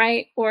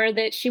 right? Or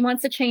that she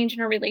wants a change in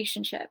her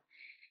relationship.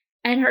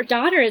 And her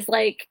daughter is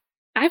like,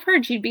 I've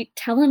heard you be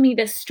telling me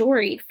this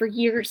story for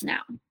years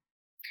now.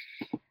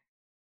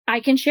 I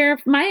can share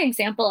my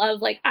example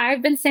of, like,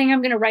 I've been saying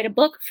I'm going to write a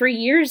book for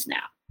years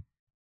now.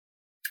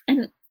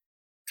 And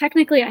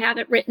technically I have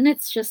it written.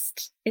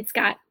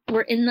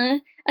 We're in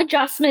the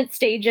adjustment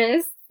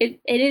stages. It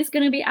is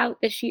going to be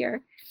out this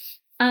year,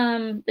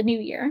 the new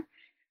year.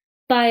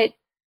 But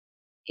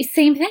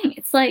same thing.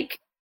 It's like,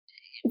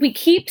 we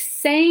keep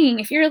saying,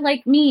 if you're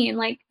like me and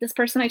like this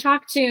person I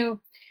talked to,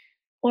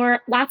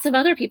 or lots of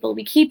other people,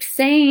 we keep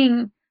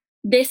saying,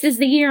 this is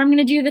the year I'm going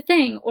to do the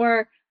thing,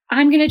 or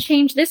I'm going to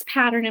change this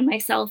pattern in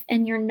myself,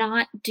 and you're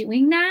not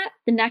doing that.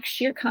 The next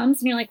year comes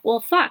and you're like,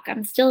 well, fuck,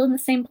 I'm still in the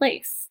same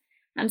place.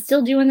 I'm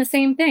still doing the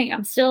same thing.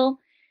 I'm still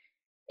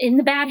in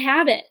the bad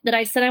habit that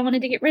I said I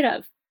wanted to get rid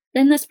of.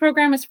 Then this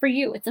program is for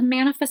you. It's a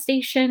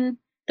manifestation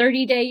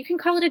 30-day. You can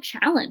call it a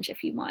challenge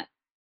if you want.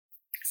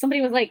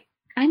 Somebody was like,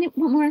 I want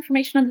more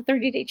information on the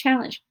 30-day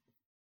challenge.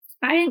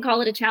 I didn't call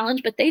it a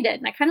challenge, but they did.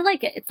 And I kind of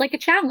like it. It's like a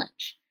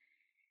challenge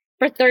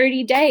for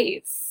 30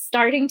 days,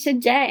 starting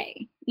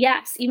today.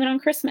 Yes, even on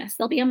Christmas,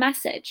 there'll be a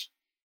message.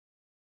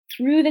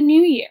 Through the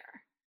new year,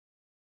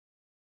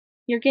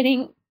 you're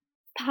getting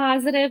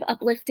positive,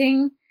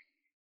 uplifting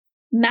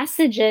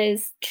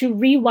messages to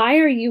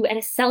rewire you at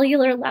a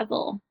cellular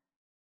level.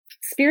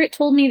 Spirit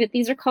told me that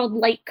these are called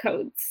light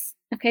codes.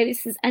 Okay,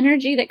 this is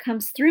energy that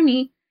comes through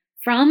me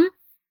from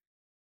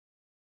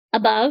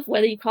above,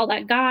 whether you call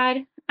that God.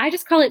 I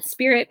just call it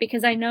spirit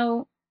because I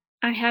know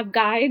I have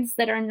guides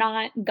that are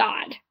not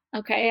God.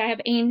 Okay, I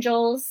have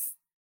angels,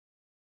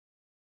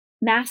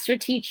 master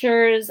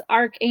teachers,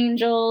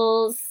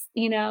 archangels,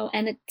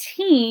 and a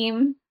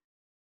team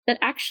that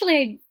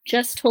actually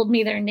just told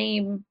me their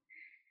name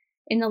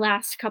in the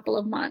last couple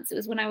of months. It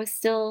was when I was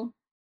still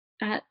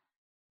at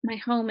my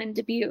home in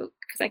Dubuque,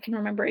 because I can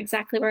remember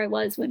exactly where I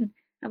was when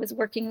I was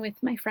working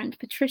with my friend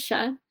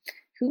Patricia,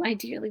 who I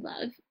dearly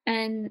love.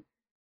 And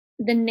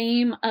the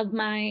name of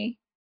my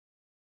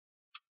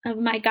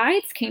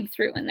guides came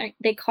through, and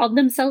they called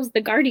themselves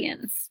the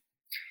Guardians.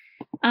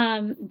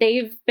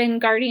 They've been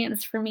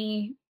guardians for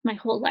me my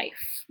whole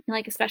life,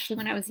 like especially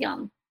when I was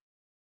young.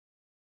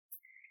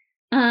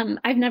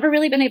 I've never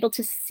really been able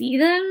to see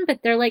them, but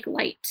they're like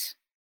light.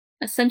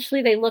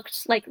 Essentially, they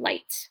looked like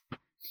light.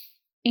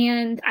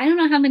 And I don't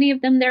know how many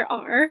of them there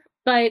are,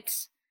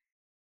 but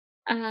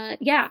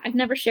yeah, I've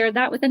never shared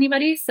that with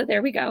anybody. So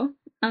there we go.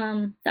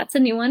 That's a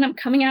new one. I'm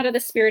coming out of the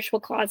spiritual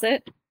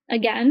closet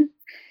again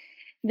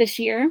this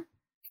year.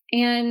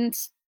 And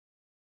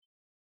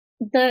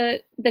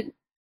the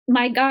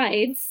my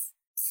guides,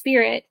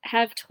 spirit,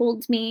 have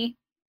told me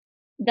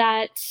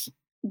that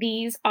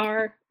these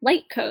are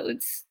light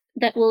codes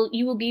that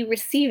you will be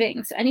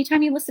receiving. So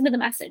anytime you listen to the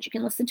message, you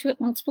can listen to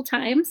it multiple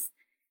times.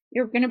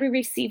 You're going to be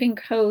receiving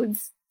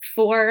codes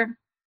for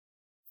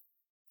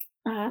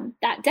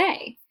that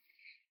day.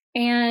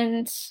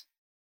 And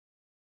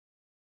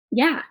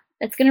yeah,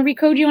 it's going to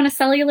recode you on a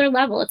cellular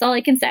level. That's all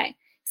I can say.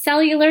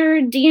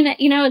 Cellular DNA,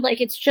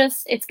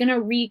 it's going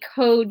to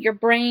recode your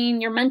brain,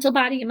 your mental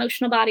body,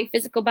 emotional body,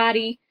 physical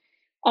body,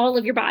 all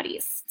of your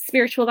bodies,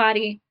 spiritual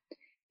body.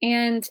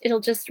 And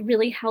it'll just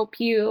really help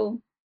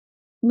you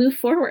move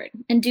forward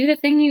and do the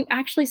thing you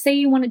actually say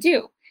you want to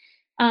do.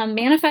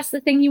 Manifest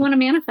the thing you want to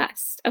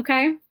manifest.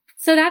 Okay.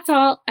 So that's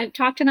all. I've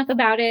talked enough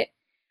about it.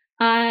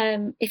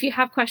 If you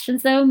have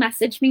questions though,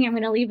 message me. I'm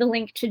going to leave a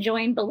link to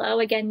join below.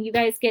 Again, you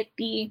guys get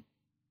the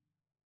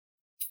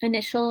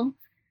initial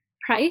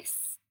price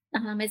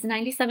is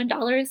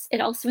 $97.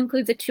 It also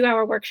includes a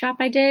 2-hour workshop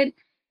I did.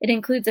 It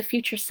includes a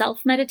future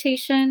self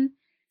meditation.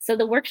 So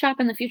the workshop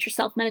and the future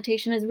self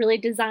meditation is really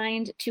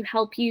designed to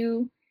help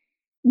you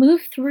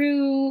move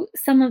through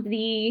some of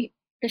the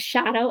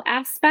shadow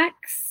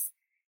aspects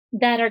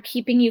that are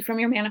keeping you from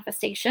your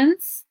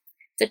manifestations.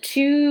 It's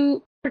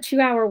a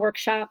 2-hour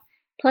workshop.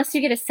 Plus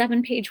you get a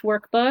 7-page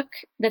workbook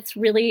that's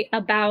really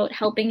about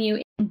helping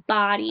you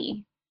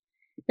embody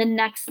the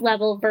next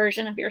level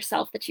version of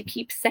yourself that you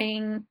keep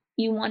saying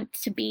you want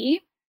to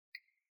be.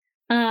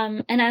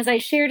 And as I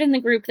shared in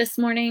the group this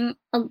morning,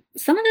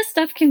 some of this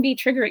stuff can be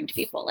triggering to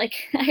people.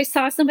 Like I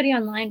saw somebody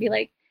online be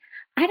like,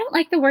 I don't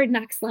like the word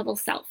next level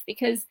self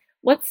because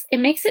it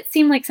makes it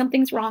seem like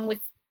something's wrong with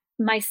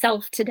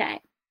myself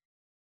today.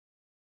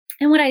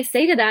 And what I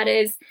say to that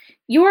is,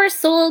 your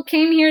soul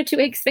came here to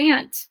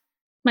expand,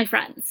 my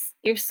friends.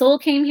 Your soul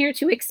came here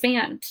to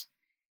expand.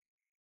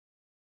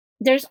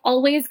 There's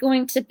always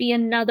going to be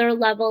another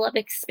level of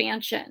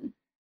expansion,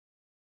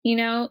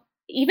 even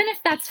if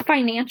that's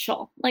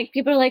financial. Like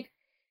people are like,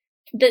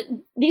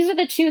 these are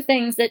the two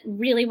things that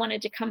really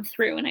wanted to come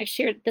through. And I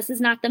shared, this is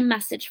not the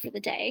message for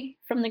the day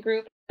from the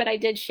group, but I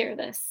did share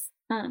this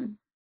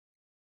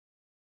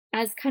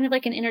as kind of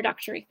like an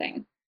introductory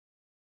thing.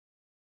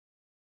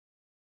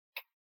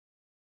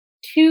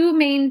 Two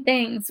main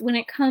things when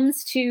it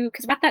comes to,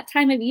 because we're at that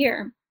time of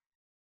year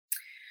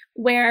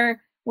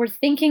where we're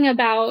thinking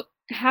about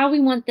how we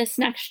want this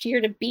next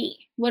year to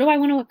be. What do I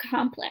want to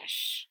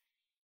accomplish?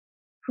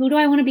 Who do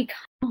I want to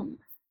become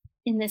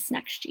in this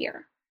next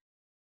year?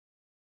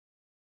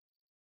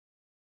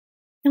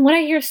 And what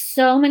I hear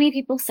so many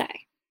people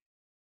say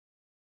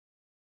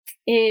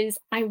is,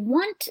 I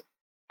want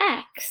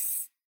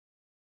X,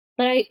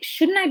 but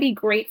shouldn't I be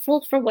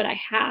grateful for what I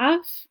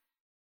have?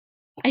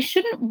 I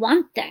shouldn't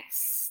want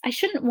this. I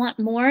shouldn't want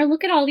more.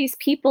 Look at all these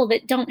people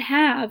that don't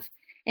have.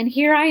 And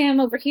here I am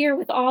over here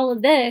with all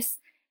of this,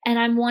 and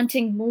I'm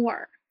wanting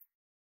more.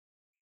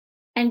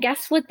 And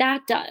guess what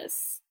that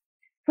does?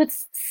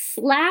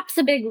 Slaps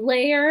a big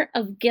layer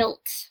of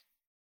guilt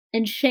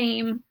and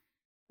shame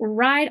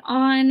right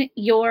on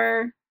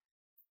your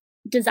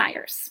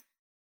desires.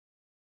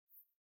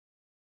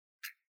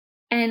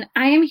 And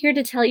I am here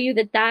to tell you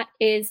that that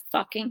is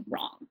fucking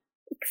wrong.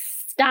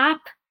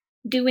 Stop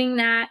doing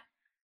that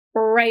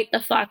right the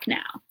fuck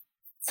now.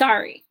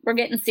 Sorry, we're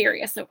getting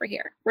serious over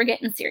here. We're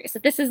getting serious.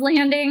 If this is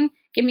landing,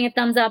 give me a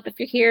thumbs up. If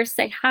you're here,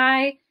 say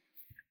hi.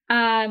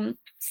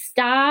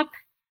 Stop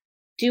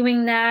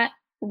doing that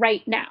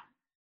right now.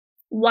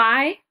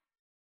 Why?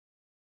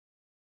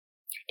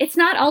 It's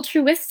not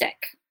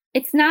altruistic.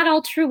 It's not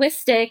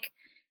altruistic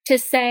to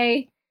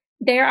say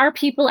there are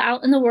people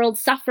out in the world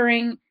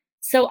suffering,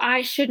 so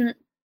I shouldn't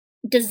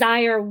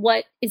desire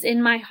what is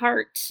in my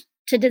heart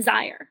to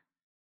desire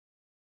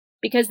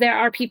because there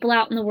are people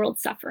out in the world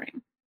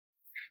suffering.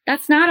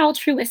 That's not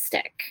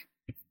altruistic.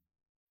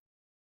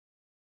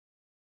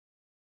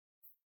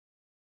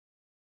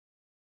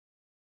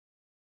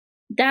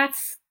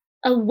 That's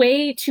a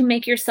way to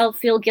make yourself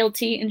feel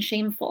guilty and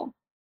shameful.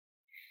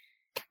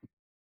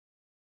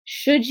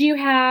 Is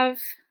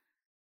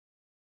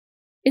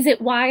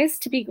it wise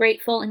to be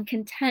grateful and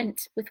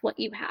content with what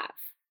you have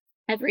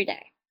every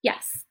day?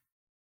 Yes.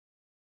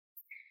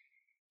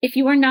 If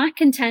you are not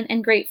content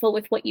and grateful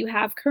with what you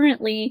have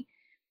currently,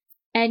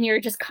 and you're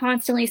just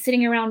constantly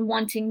sitting around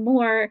wanting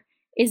more,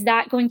 is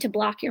that going to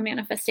block your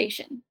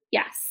manifestation?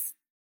 Yes.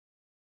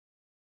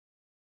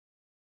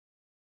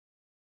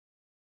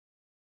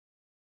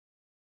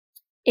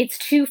 It's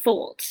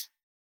twofold.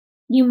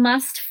 You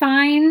must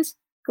find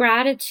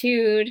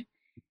gratitude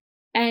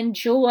and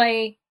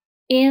joy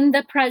in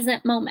the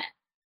present moment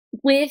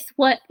with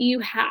what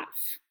you have,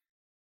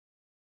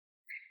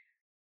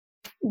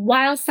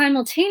 while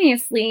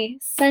simultaneously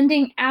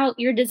sending out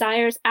your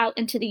desires out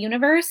into the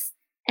universe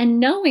and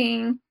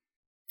knowing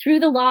through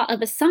the law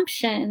of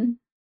assumption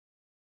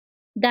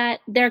that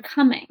they're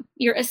coming.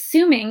 You're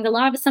assuming, the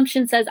law of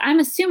assumption says, I'm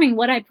assuming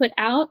what I put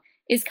out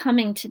is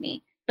coming to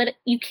me, but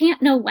you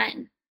can't know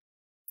when.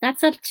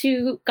 That's up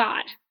to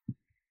God.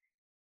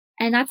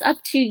 And that's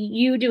up to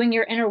you doing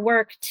your inner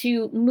work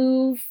to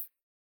move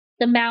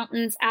the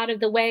mountains out of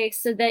the way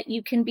so that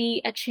you can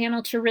be a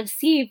channel to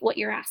receive what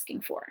you're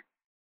asking for.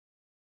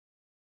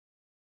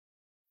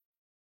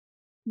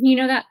 You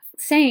know that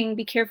saying,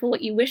 be careful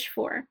what you wish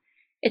for.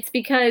 It's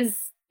because,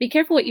 be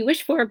careful what you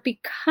wish for,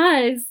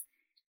 because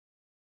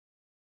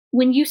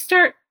when you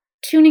start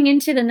tuning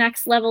into the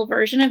next level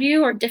version of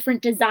you or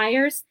different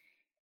desires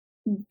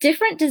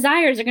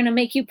are going to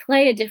make you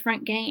play a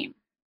different game.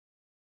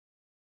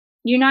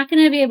 You're not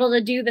going to be able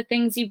to do the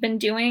things you've been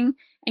doing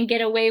and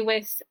get away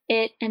with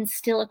it and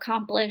still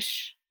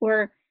accomplish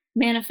or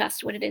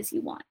manifest what it is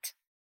you want.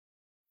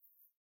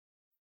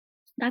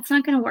 That's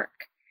not going to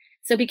work.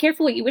 So be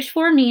careful what you wish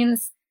for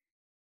means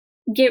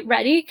get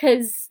ready,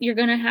 because you're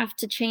going to have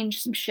to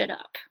change some shit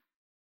up.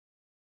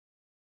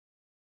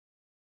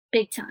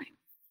 Big time.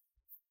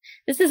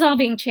 This is all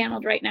being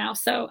channeled right now,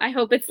 so I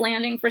hope it's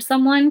landing for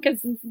someone,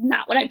 because it's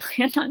not what I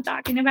planned on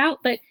talking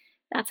about, but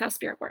that's how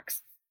spirit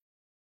works.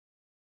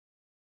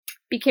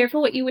 Be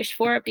careful what you wish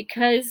for,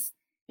 because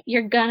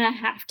you're gonna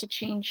have to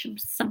change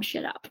some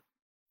shit up,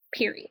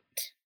 period.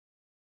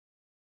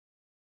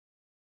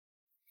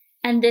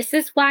 And this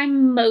is why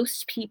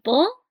most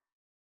people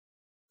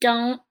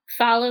don't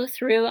follow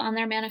through on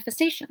their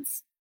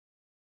manifestations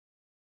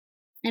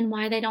and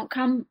why they don't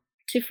come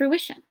to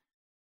fruition.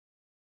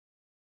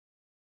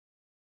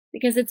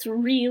 Because it's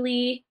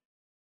really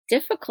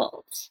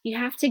difficult. You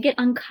have to get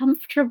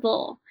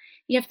uncomfortable.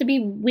 You have to be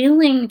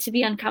willing to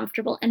be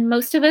uncomfortable. And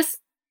most of us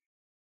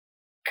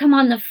come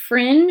on the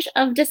fringe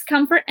of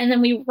discomfort and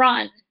then we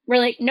run. We're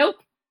like, nope,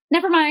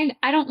 never mind.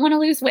 I don't want to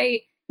lose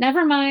weight.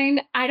 Never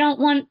mind. I don't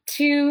want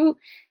to,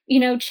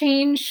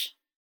 change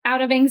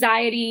out of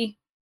anxiety.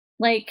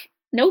 Like,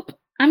 nope,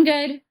 I'm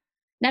good.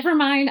 Never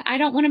mind. I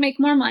don't want to make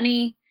more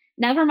money.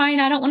 Never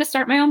mind. I don't want to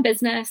start my own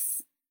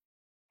business.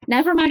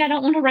 Never mind. I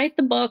don't want to write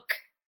the book.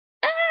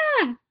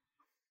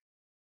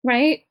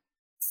 Right?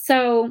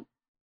 So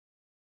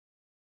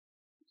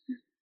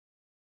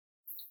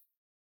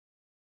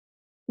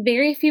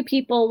very few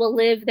people will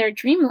live their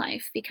dream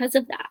life because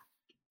of that.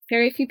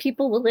 Very few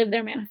people will live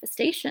their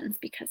manifestations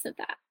because of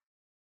that.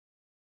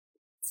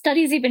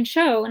 Studies even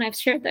show, and I've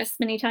shared this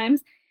many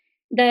times,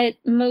 that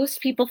most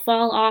people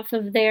fall off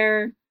of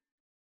their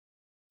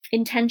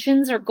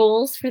intentions or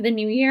goals for the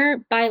new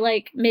year by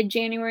like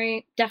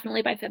mid-January,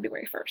 definitely by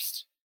February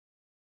 1st.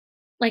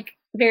 Like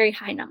very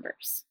high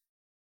numbers.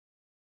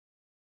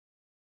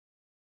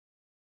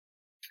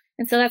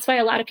 And so that's why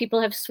a lot of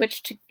people have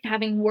switched to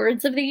having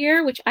words of the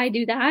year, which I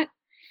do that.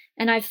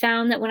 And I've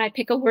found that when I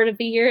pick a word of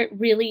the year, it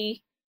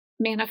really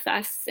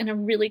manifests in a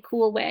really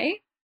cool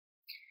way.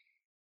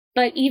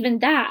 But even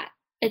that,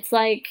 it's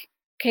like,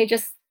 okay,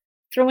 just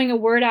throwing a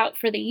word out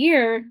for the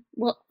year.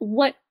 Well,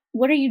 what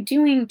are you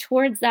doing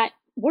towards that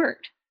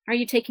word? Are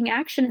you taking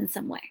action in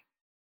some way?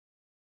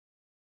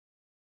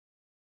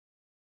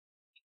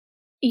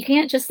 You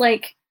can't just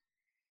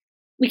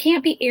we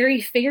can't be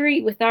airy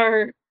fairy with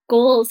our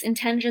goals,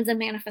 intentions, and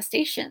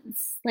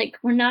manifestations. Like,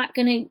 we're not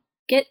going to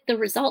get the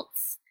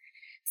results.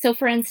 So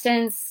for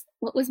instance,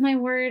 what was my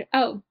word?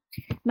 Oh,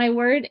 my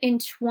word in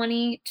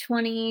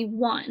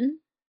 2021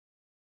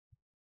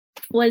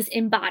 was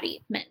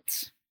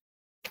embodiment.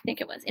 I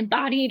think it was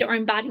embodied or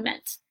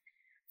embodiment.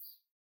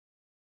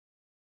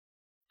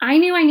 I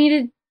knew I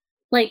needed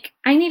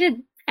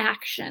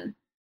action.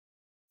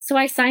 So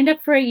I signed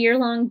up for a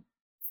year-long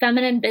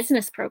feminine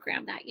business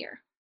program that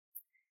year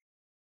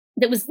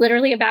that was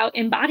literally about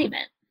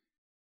embodiment.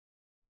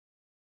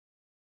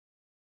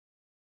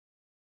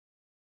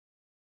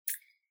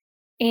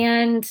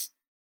 And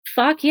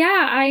fuck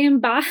yeah, I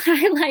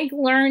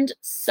learned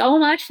so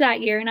much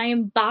that year, and I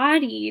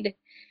embodied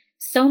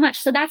so much.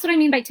 So that's what I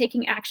mean by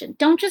taking action.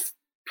 Don't just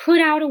put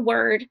out a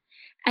word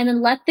and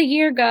then let the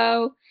year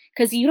go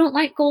because you don't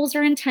like goals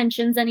or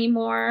intentions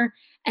anymore.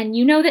 And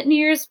you know that New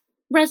Year's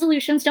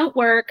resolutions don't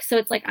work. So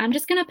it's like, I'm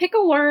just going to pick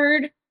a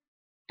word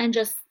and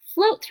just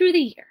float through the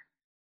year.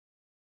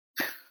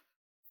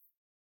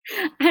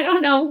 I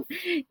don't know.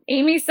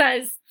 Amy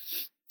says,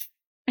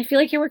 I feel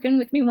like you're working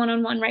with me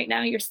one-on-one right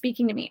now. You're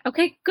speaking to me.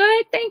 Okay,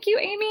 good. Thank you,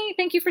 Amy.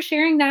 Thank you for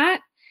sharing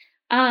that.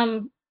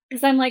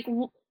 Because I'm like,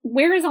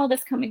 where is all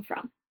this coming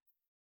from?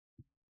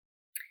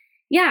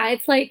 Yeah,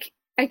 it's like,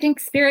 I think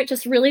spirit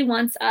just really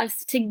wants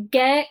us to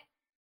get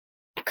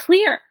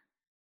clear,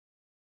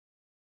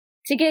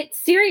 to get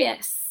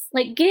serious,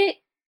 get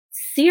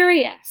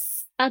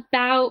serious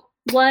about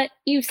what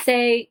you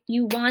say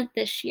you want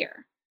this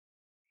year.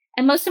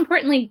 And most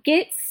importantly,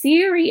 get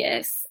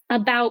serious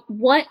about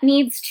what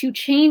needs to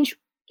change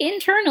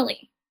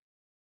internally,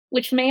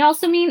 which may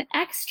also mean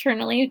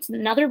externally. It's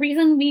another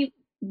reason we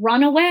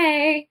run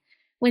away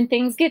when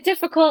things get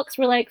difficult, because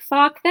we're like,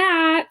 fuck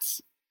that.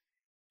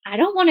 I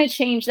don't want to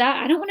change that.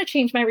 I don't want to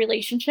change my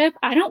relationship.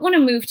 I don't want to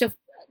move to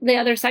the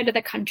other side of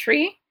the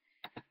country.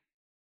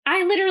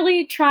 I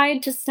literally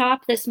tried to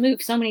stop this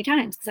move so many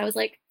times because I was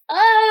like,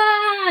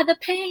 the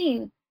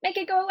pain. Make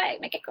it go away.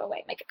 Make it go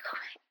away. Make it go away.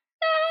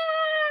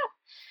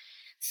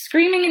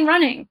 Screaming and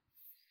running.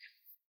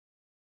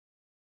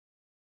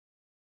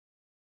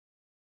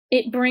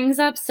 it brings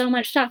up so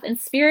much stuff, and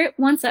spirit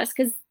wants us,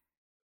 because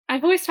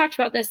I've always talked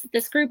about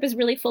this group is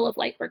really full of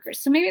light workers.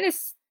 So maybe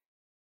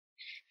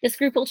this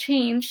group will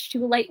change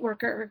to a light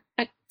worker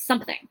at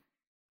something.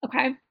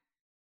 Okay.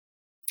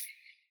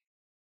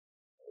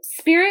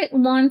 Spirit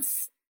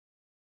wants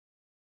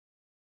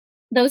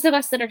those of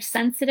us that are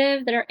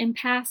sensitive, that are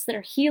empaths, that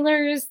are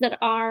healers, that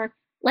are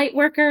light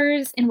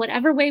workers, in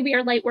whatever way we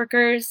are light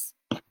workers,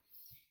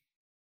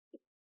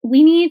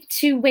 we need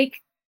to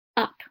wake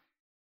up.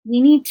 We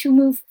need to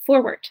move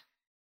forward.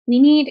 We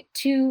need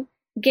to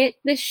get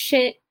this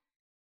shit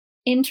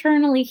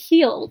internally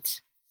healed,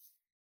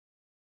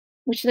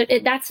 which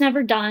that's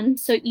never done.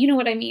 So you know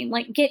what I mean?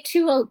 Like, get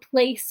to a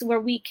place where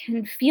we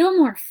can feel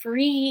more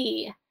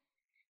free,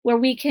 where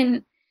we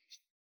can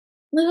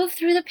move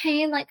through the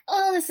pain, like,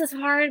 oh, this is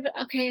hard, but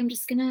okay, I'm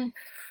gonna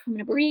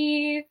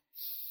breathe.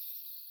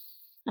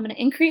 I'm gonna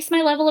increase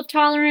my level of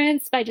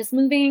tolerance by just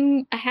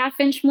moving a half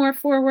inch more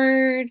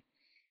forward.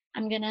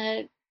 I'm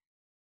gonna,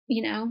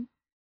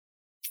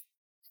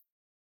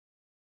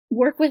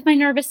 work with my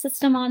nervous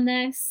system on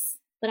this,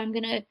 but I'm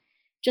gonna,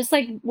 just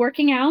like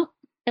working out.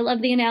 I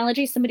love the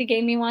analogy somebody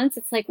gave me once.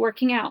 It's like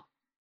working out.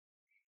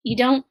 You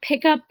don't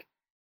pick up,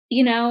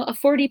 a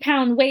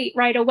 40-pound weight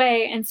right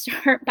away and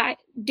start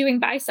doing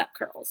bicep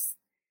curls.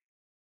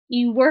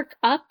 You work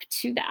up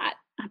to that.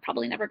 I'm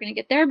probably never going to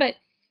get there, but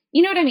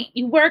you know what I mean?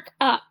 You work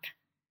up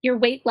your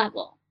weight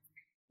level.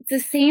 It's the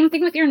same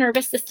thing with your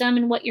nervous system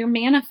and what you're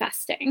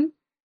manifesting.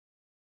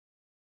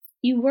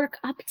 You work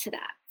up to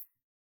that.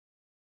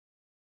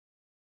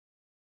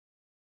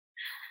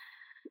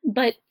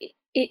 But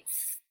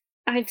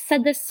I've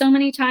said this so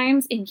many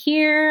times in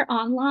here,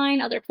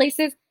 online, other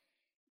places,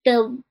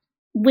 the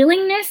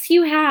willingness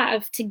you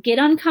have to get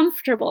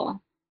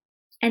uncomfortable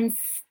and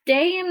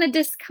stay in the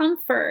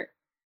discomfort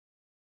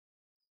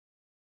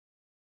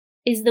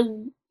is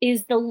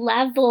the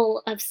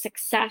level of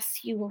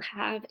success you will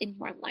have in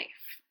your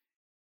life.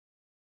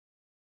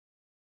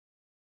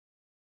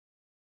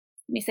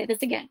 Let me say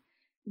this again.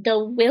 The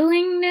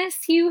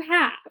willingness you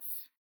have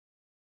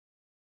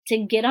to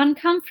get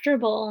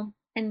uncomfortable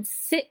and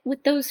sit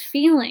with those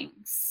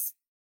feelings.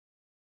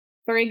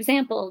 For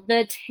example,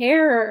 the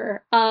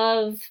terror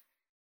of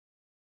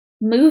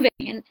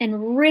moving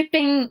and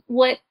ripping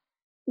what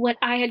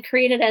I had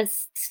created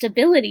as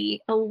stability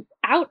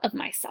out of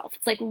myself.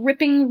 It's like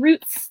ripping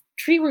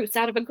tree roots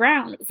out of a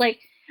ground. It's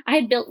like I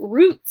had built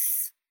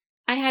roots.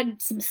 I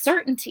had some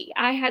certainty.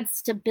 I had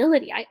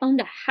stability. I owned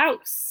a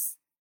house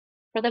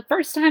for the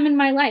first time in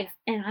my life,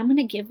 and I'm going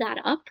to give that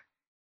up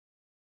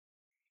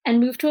and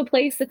move to a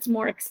place that's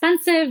more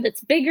expensive,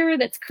 that's bigger,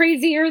 that's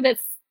crazier,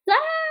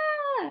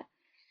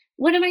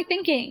 what am I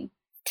thinking?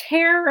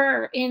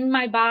 Terror in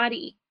my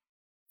body,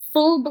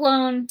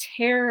 full-blown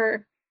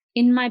terror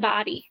in my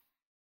body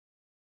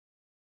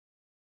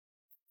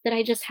that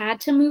I just had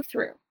to move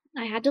through.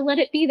 I had to let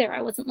it be there.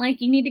 I wasn't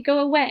like, you need to go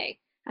away.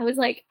 I was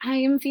like, I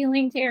am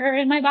feeling terror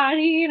in my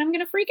body and I'm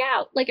going to freak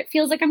out. Like, it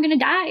feels like I'm going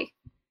to die.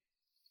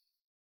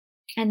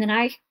 And then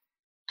I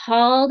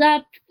hauled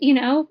up,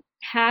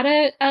 had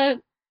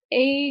oh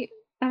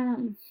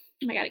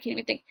my God, I can't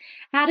even think.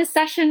 Had a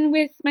session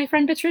with my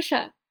friend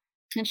Patricia,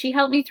 and she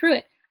helped me through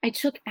it. I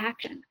took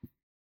action.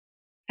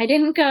 I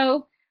didn't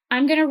go,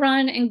 I'm going to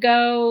run and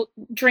go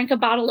drink a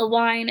bottle of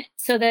wine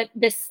so that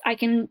I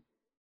can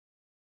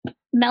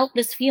melt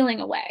this feeling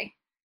away.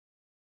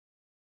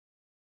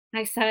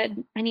 I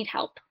said, I need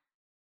help.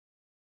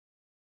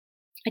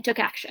 I took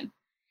action.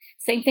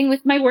 Same thing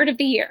with my word of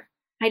the year.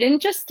 I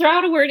didn't just throw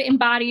out a word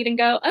embodied and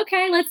go,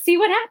 okay, let's see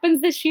what happens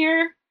this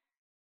year.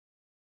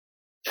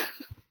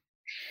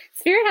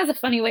 Spirit has a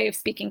funny way of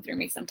speaking through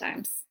me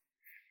sometimes.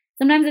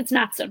 Sometimes it's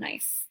not so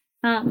nice.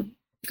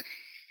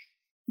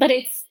 But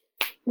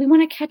we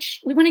want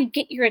to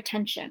get your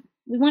attention.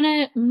 We want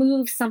to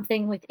move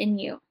something within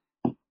you.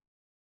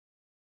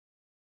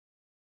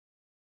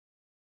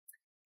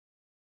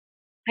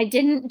 I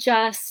didn't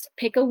just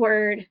pick a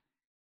word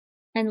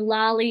and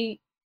lollygag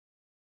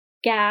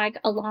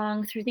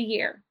along through the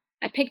year.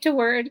 I picked a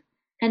word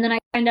and then I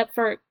signed up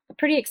for a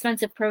pretty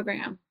expensive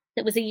program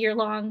that was a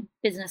year-long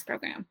business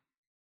program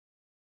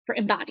for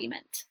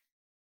embodiment.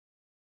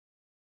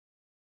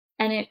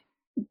 And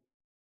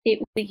it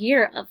was a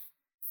year of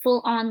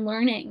full-on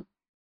learning,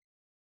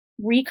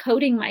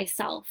 recoding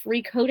myself,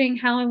 recoding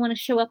how I want to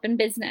show up in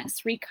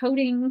business,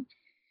 recoding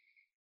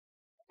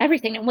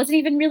everything. It wasn't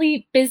even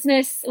really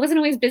business. It wasn't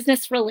always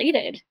business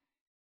related.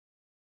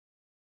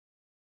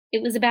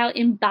 It was about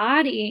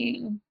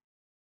embodying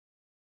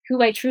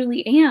who I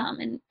truly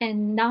am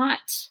and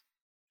not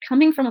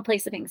coming from a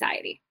place of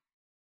anxiety.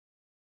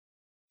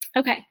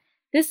 Okay,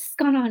 this has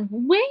gone on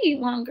way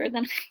longer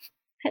than I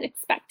had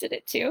expected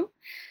it to.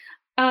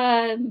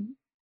 I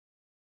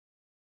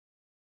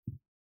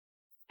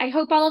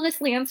hope all of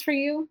this lands for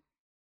you.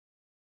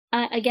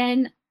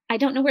 Again, I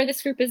don't know where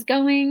this group is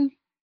going,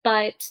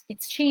 but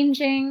it's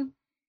changing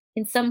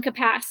in some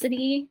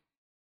capacity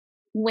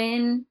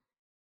when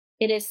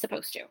it is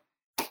supposed to.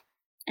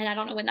 And I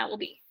don't know when that will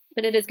be,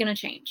 but it is going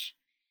to change.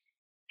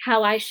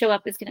 How I show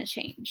up is going to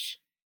change.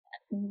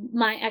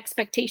 my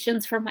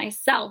expectations for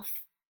myself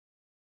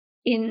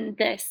in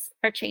this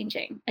are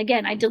changing.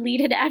 Again, I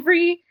deleted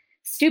every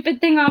stupid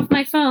thing off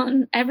my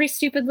phone, every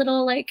stupid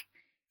little like,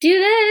 do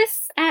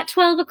this at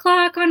 12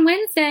 o'clock on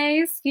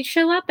Wednesdays. You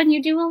show up and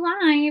you do a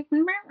live.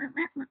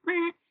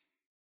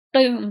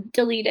 Boom,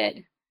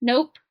 deleted.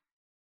 Nope,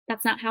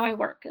 that's not how I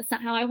work. That's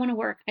not how I want to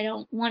work. I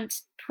don't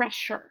want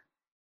pressure.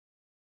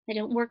 I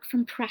don't work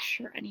from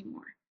pressure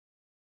anymore.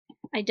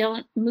 I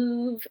don't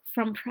move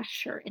from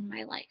pressure in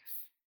my life.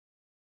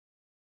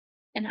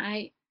 And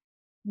I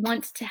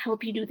want to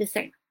help you do the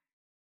same.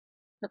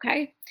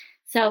 Okay?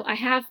 So I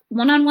have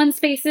one-on-one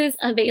spaces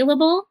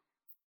available.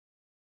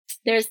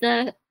 There's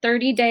the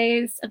 30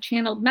 days of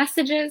channeled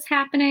messages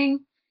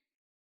happening.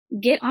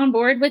 Get on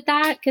board with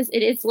that because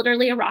it is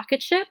literally a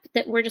rocket ship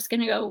that we're just going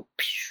to go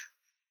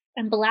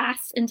and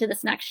blast into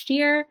this next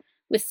year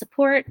with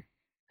support.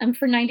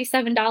 For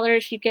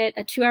 $97, you get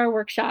a 2-hour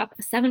workshop,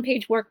 a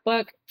 7-page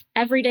workbook.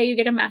 Every day you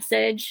get a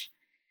message,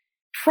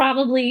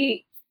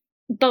 probably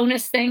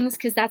bonus things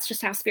because that's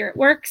just how Spirit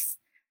works.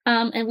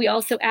 And we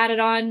also added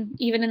on,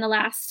 even in the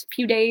last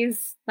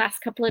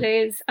couple of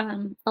days,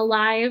 a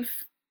live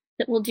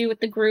that we'll do with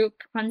the group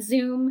on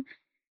Zoom.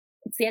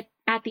 It's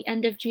at the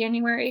end of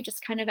January,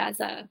 just kind of as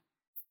a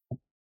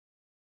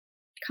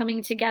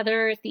coming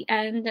together at the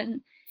end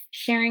and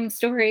sharing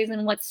stories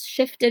and what's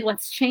shifted,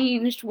 what's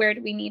changed, where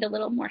do we need a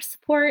little more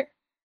support.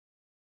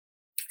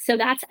 So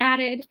that's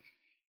added.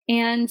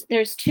 And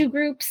there's 2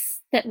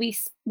 groups that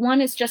one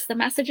is just the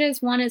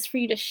messages, one is for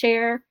you to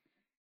share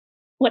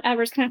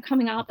whatever's kind of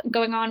coming up and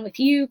going on with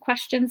you,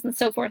 questions and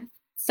so forth.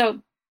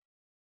 So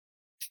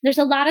there's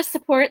a lot of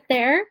support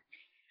there.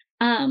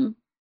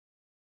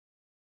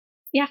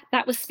 Yeah,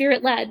 that was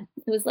Spirit led.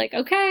 It was like,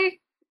 okay,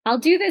 I'll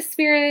do this,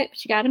 Spirit,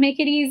 but you got to make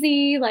it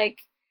easy.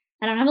 Like,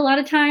 I don't have a lot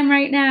of time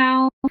right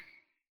now.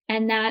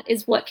 And that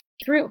is what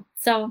came through.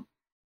 So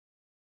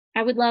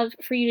I would love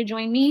for you to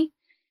join me.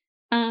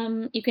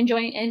 You can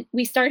join, and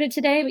we started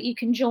today, but you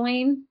can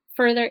join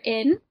further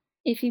in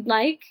if you'd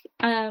like.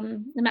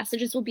 The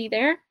messages will be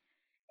there.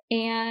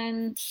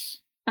 And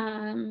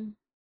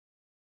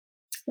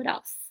what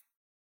else?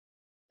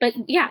 But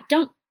yeah,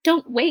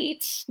 don't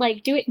wait.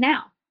 Like, do it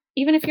now.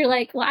 Even if you're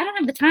like, well, I don't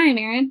have the time,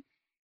 Erin.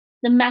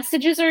 The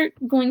messages are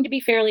going to be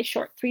fairly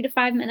short. 3 to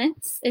 5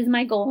 minutes is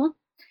my goal.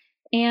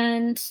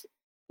 And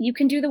you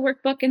can do the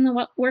workbook and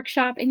the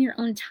workshop in your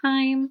own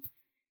time.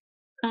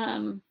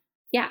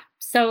 Yeah,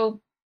 so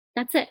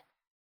that's it.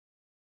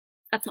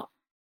 That's all.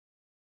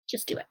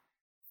 Just do it.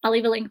 I'll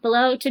leave a link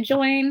below to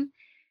join.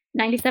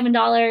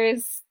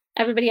 $97.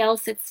 Everybody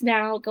else, it's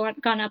now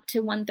gone up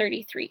to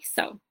 $133.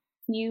 So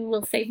you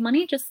will save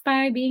money just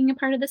by being a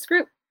part of this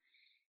group.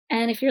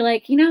 And if you're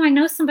like, I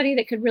know somebody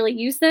that could really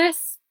use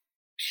this,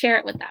 share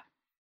it with them.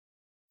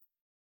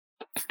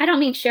 I don't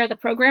mean share the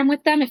program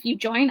with them if you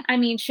join. I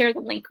mean share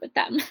the link with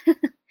them.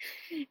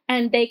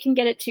 And they can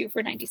get it too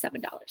for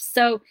 $97.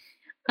 So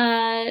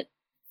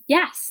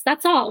yes,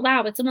 that's all.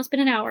 Wow, it's almost been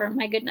an hour.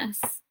 My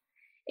goodness.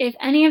 If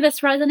any of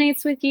this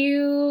resonates with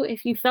you,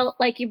 if you felt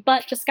like your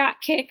butt just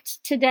got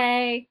kicked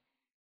today,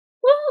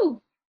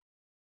 woo!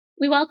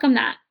 We welcome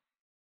that.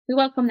 We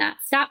welcome that.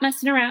 Stop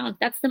messing around.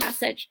 That's the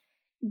message.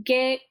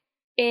 Get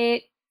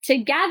it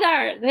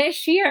together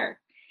this year.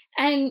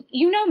 And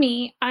you know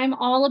me, I'm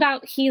all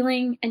about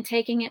healing and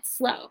taking it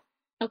slow.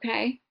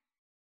 Okay.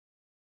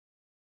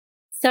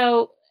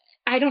 So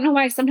I don't know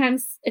why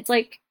sometimes it's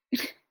like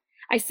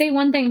I say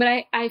one thing,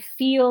 but I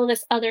feel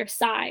this other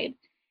side.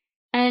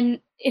 And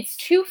it's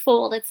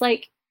twofold. It's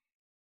like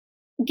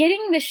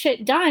getting this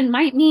shit done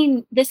might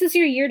mean this is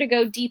your year to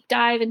go deep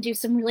dive and do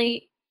some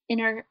really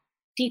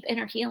deep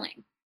inner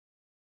healing.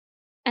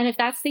 And if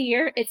that's the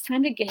year, it's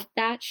time to get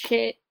that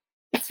shit.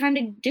 It's time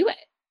to do it.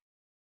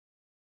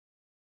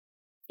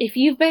 If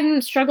you've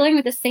been struggling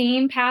with the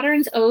same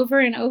patterns over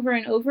and over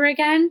and over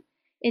again,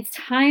 it's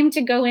time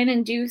to go in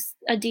and do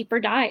a deeper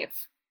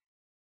dive.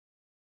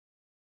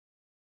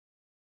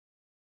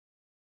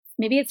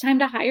 Maybe it's time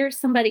to hire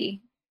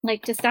somebody,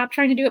 like to stop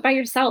trying to do it by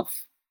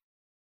yourself.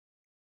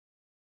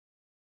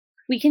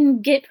 We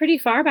can get pretty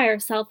far by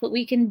ourselves, but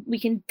we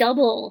can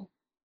double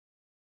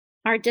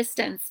our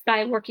distance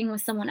by working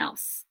with someone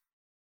else.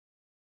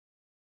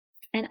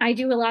 And I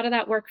do a lot of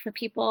that work for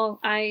people.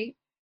 I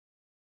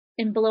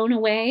am blown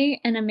away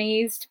and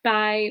amazed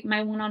by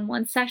my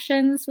one-on-one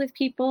sessions with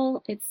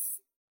people. It's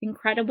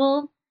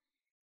incredible.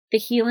 The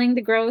healing,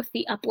 the growth,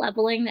 the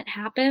up-leveling that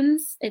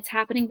happens, it's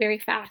happening very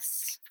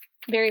fast.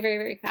 Very, very,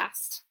 very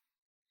fast.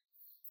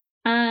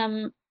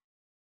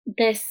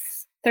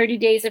 This 30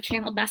 days of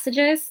channeled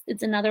messages,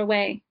 it's another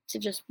way to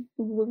just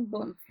boom,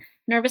 boom.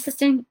 Nervous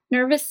system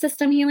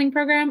healing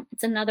program,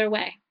 it's another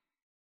way.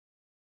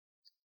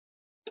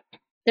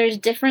 There's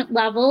different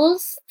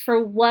levels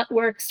for what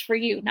works for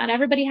you. Not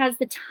everybody has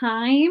the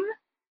time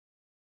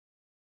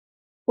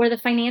or the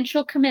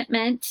financial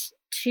commitment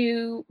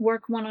to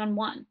work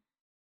one-on-one.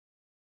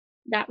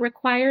 That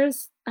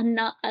requires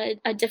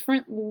a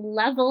different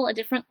level, a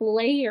different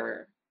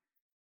layer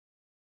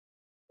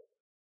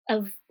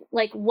of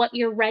like what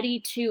you're ready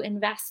to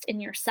invest in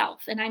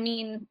yourself. And I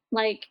mean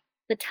like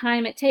the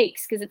time it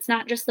takes, because it's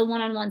not just the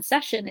one-on-one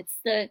session, it's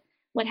the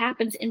what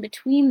happens in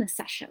between the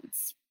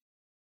sessions.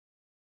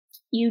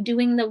 You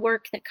doing the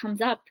work that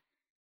comes up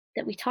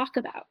that we talk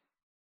about.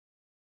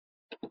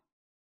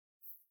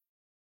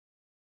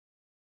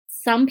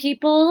 Some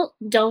people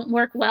don't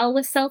work well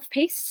with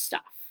self-paced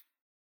stuff.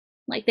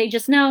 Like they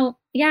just know,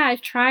 yeah,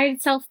 I've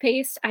tried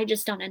self-paced, I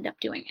just don't end up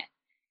doing it.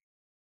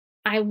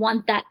 I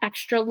want that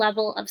extra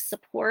level of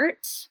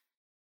support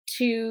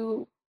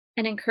to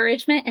an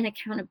encouragement and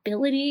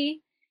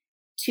accountability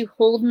to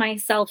hold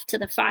myself to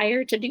the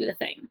fire to do the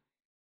thing.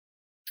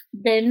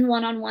 Then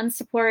one-on-one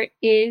support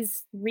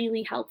is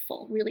really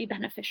helpful, really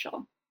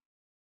beneficial.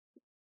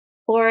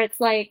 Or it's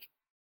like,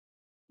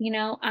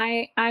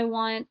 I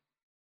want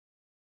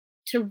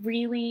to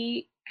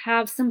really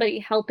have somebody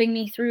helping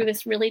me through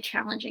this really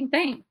challenging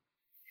thing.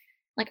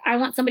 Like I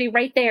want somebody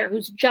right there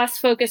who's just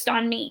focused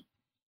on me.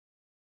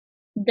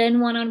 Then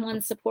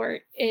one-on-one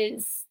support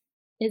is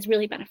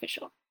really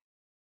beneficial.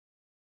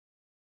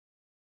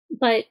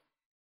 But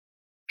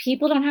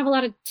people don't have a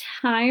lot of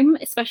time,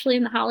 especially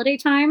in the holiday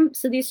time.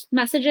 So these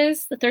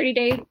messages, the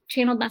 30-day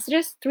channeled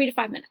messages, 3 to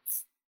 5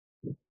 minutes.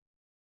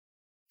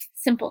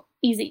 Simple,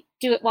 easy.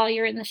 Do it while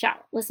you're in the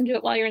shower. Listen to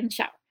it while you're in the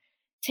shower.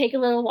 Take a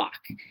little walk.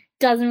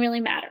 Doesn't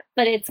really matter,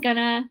 but it's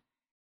gonna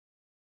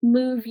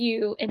move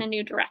you in a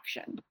new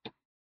direction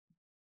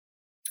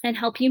and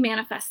help you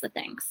manifest the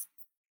things.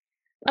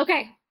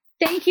 Okay.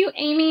 Thank you,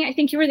 Amy. I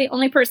think you were the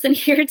only person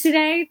here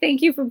today.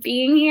 Thank you for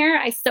being here.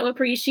 I so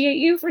appreciate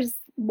you for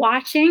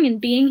watching and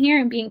being here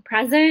and being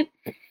present.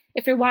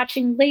 If you're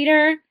watching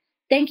later,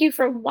 thank you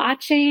for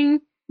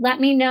watching.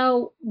 Let me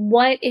know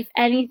what, if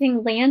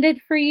anything,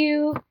 landed for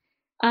you.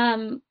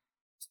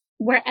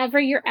 Wherever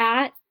you're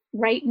at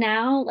right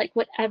now, like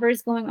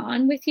whatever's going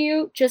on with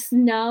you, just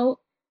know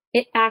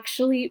it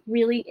actually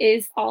really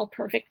is all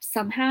perfect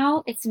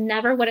somehow. It's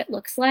never what it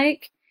looks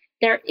like.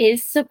 There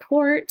is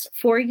support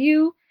for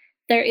you.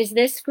 There is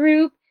this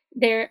group.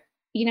 I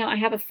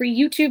have a free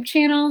YouTube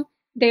channel.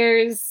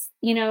 There's,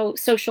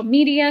 social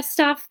media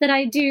stuff that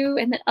I do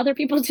and that other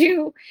people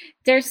do.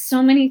 There's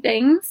so many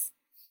things.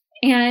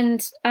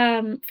 And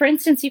for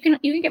instance, you can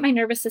get my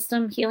nervous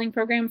system healing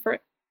program for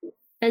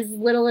as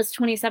little as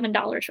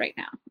 $27 right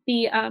now.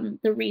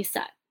 The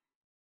reset.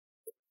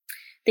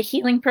 The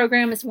healing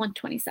program is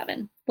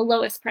 $127, the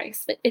lowest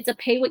price, but it's a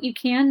pay what you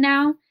can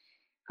now,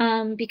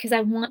 because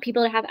I want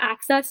people to have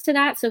access to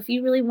that. So if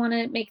you really want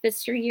to make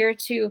this your year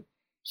to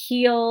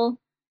heal,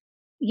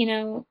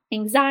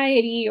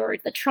 anxiety or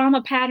the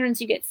trauma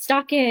patterns you get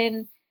stuck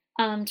in,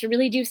 to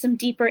really do some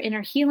deeper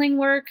inner healing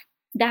work,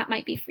 that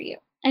might be for you.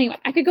 Anyway,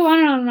 I could go on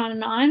and on and on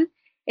and on.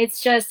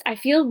 It's just, I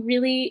feel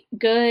really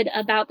good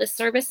about the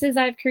services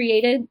I've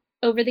created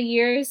over the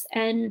years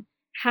and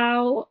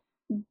how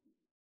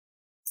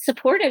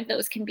supportive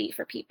those can be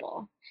for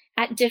people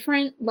at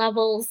different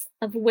levels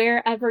of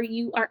wherever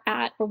you are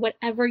at or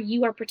whatever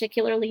you are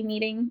particularly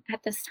needing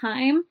at this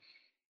time.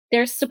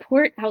 There's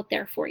support out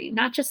there for you,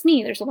 not just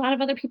me. There's a lot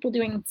of other people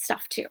doing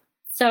stuff too.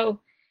 So,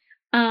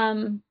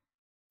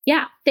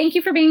 thank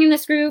you for being in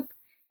this group.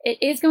 It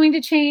is going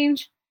to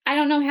change. I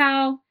don't know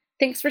how.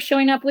 Thanks for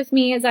showing up with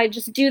me as I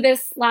just do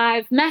this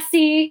live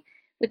messy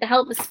with the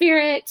help of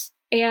spirit.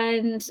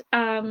 And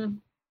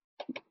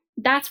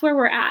that's where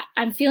we're at.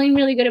 I'm feeling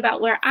really good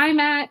about where I'm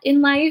at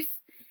in life.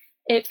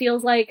 It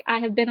feels like I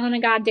have been on a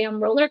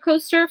goddamn roller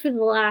coaster for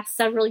the last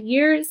several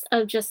years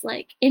of just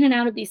like in and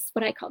out of these,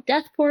 what I call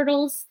death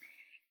portals.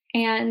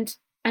 And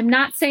I'm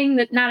not saying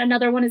that not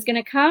another one is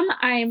going to come.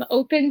 I'm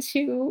open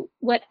to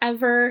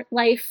whatever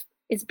life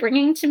is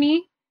bringing to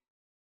me,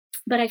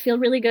 but I feel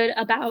really good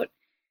about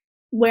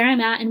where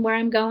I'm at and where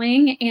I'm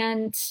going.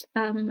 And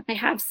I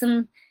have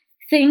some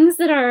things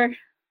that are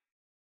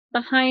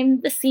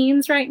behind the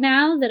scenes right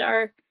now that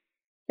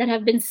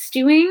have been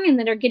stewing and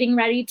that are getting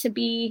ready to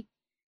be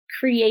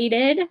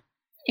created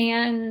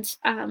and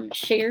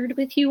shared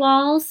with you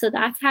all. So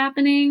that's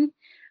happening.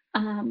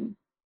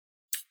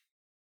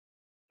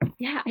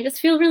 I just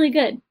feel really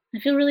good. I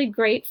feel really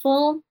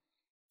grateful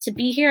to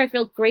be here. I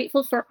feel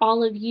grateful for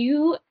all of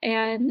you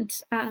and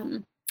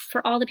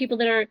for all the people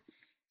that are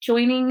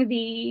joining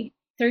the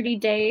 30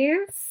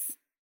 days.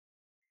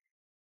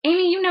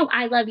 Amy,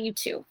 I love you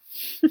too.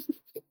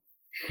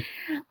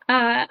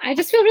 I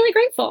just feel really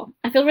grateful.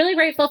 I feel really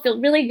grateful,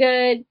 feel really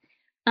good.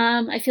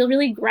 I feel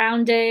really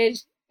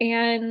grounded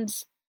and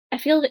I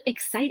feel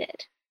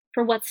excited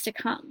for what's to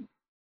come.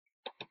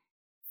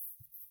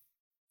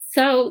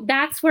 So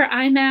that's where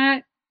I'm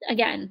at.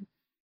 Again,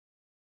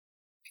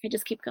 I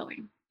just keep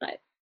going,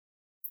 but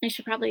I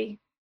should probably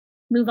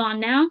move on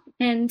now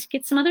and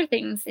get some other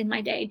things in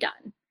my day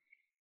done.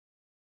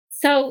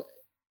 So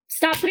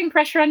stop putting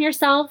pressure on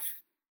yourself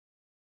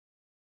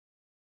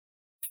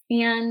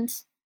and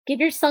give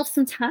yourself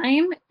some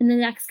time in the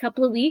next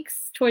couple of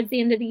weeks towards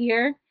the end of the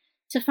year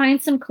to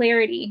find some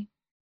clarity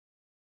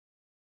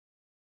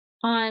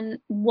on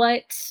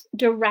what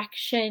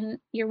direction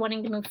you're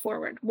wanting to move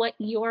forward, what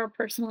you're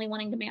personally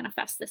wanting to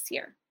manifest this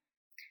year.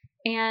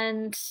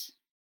 And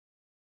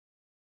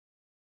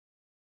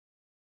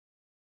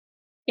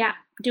yeah,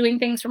 doing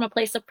things from a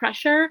place of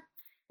pressure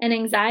and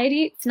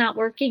anxiety, it's not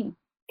working.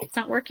 It's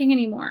not working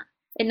anymore.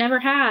 It never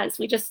has.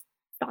 We just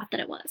thought that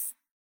it was.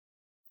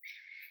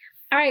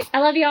 All right. I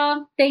love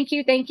y'all. Thank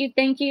you. Thank you.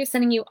 Thank you.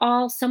 Sending you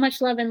all so much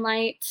love and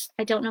light.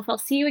 I don't know if I'll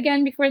see you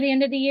again before the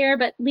end of the year,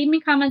 but leave me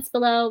comments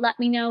below. Let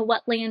me know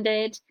what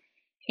landed.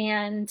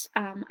 And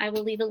I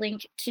will leave a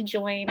link to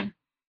join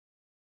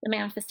the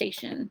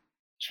Manifestation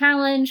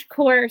Challenge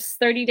course,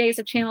 30 days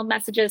of channeled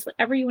messages,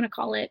 whatever you want to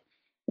call it.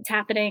 It's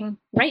happening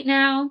right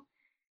now.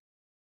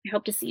 I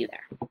hope to see you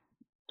there.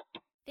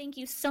 Thank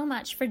you so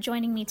much for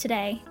joining me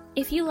today.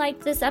 If you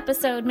liked this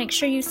episode, make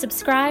sure you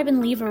subscribe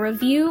and leave a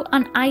review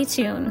on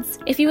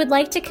iTunes. If you would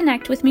like to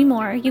connect with me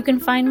more, you can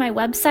find my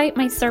website,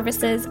 my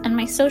services, and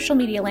my social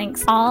media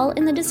links all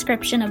in the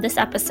description of this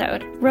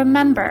episode.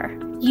 Remember,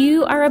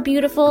 you are a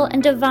beautiful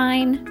and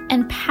divine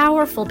and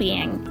powerful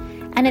being,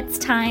 and it's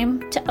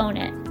time to own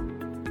it.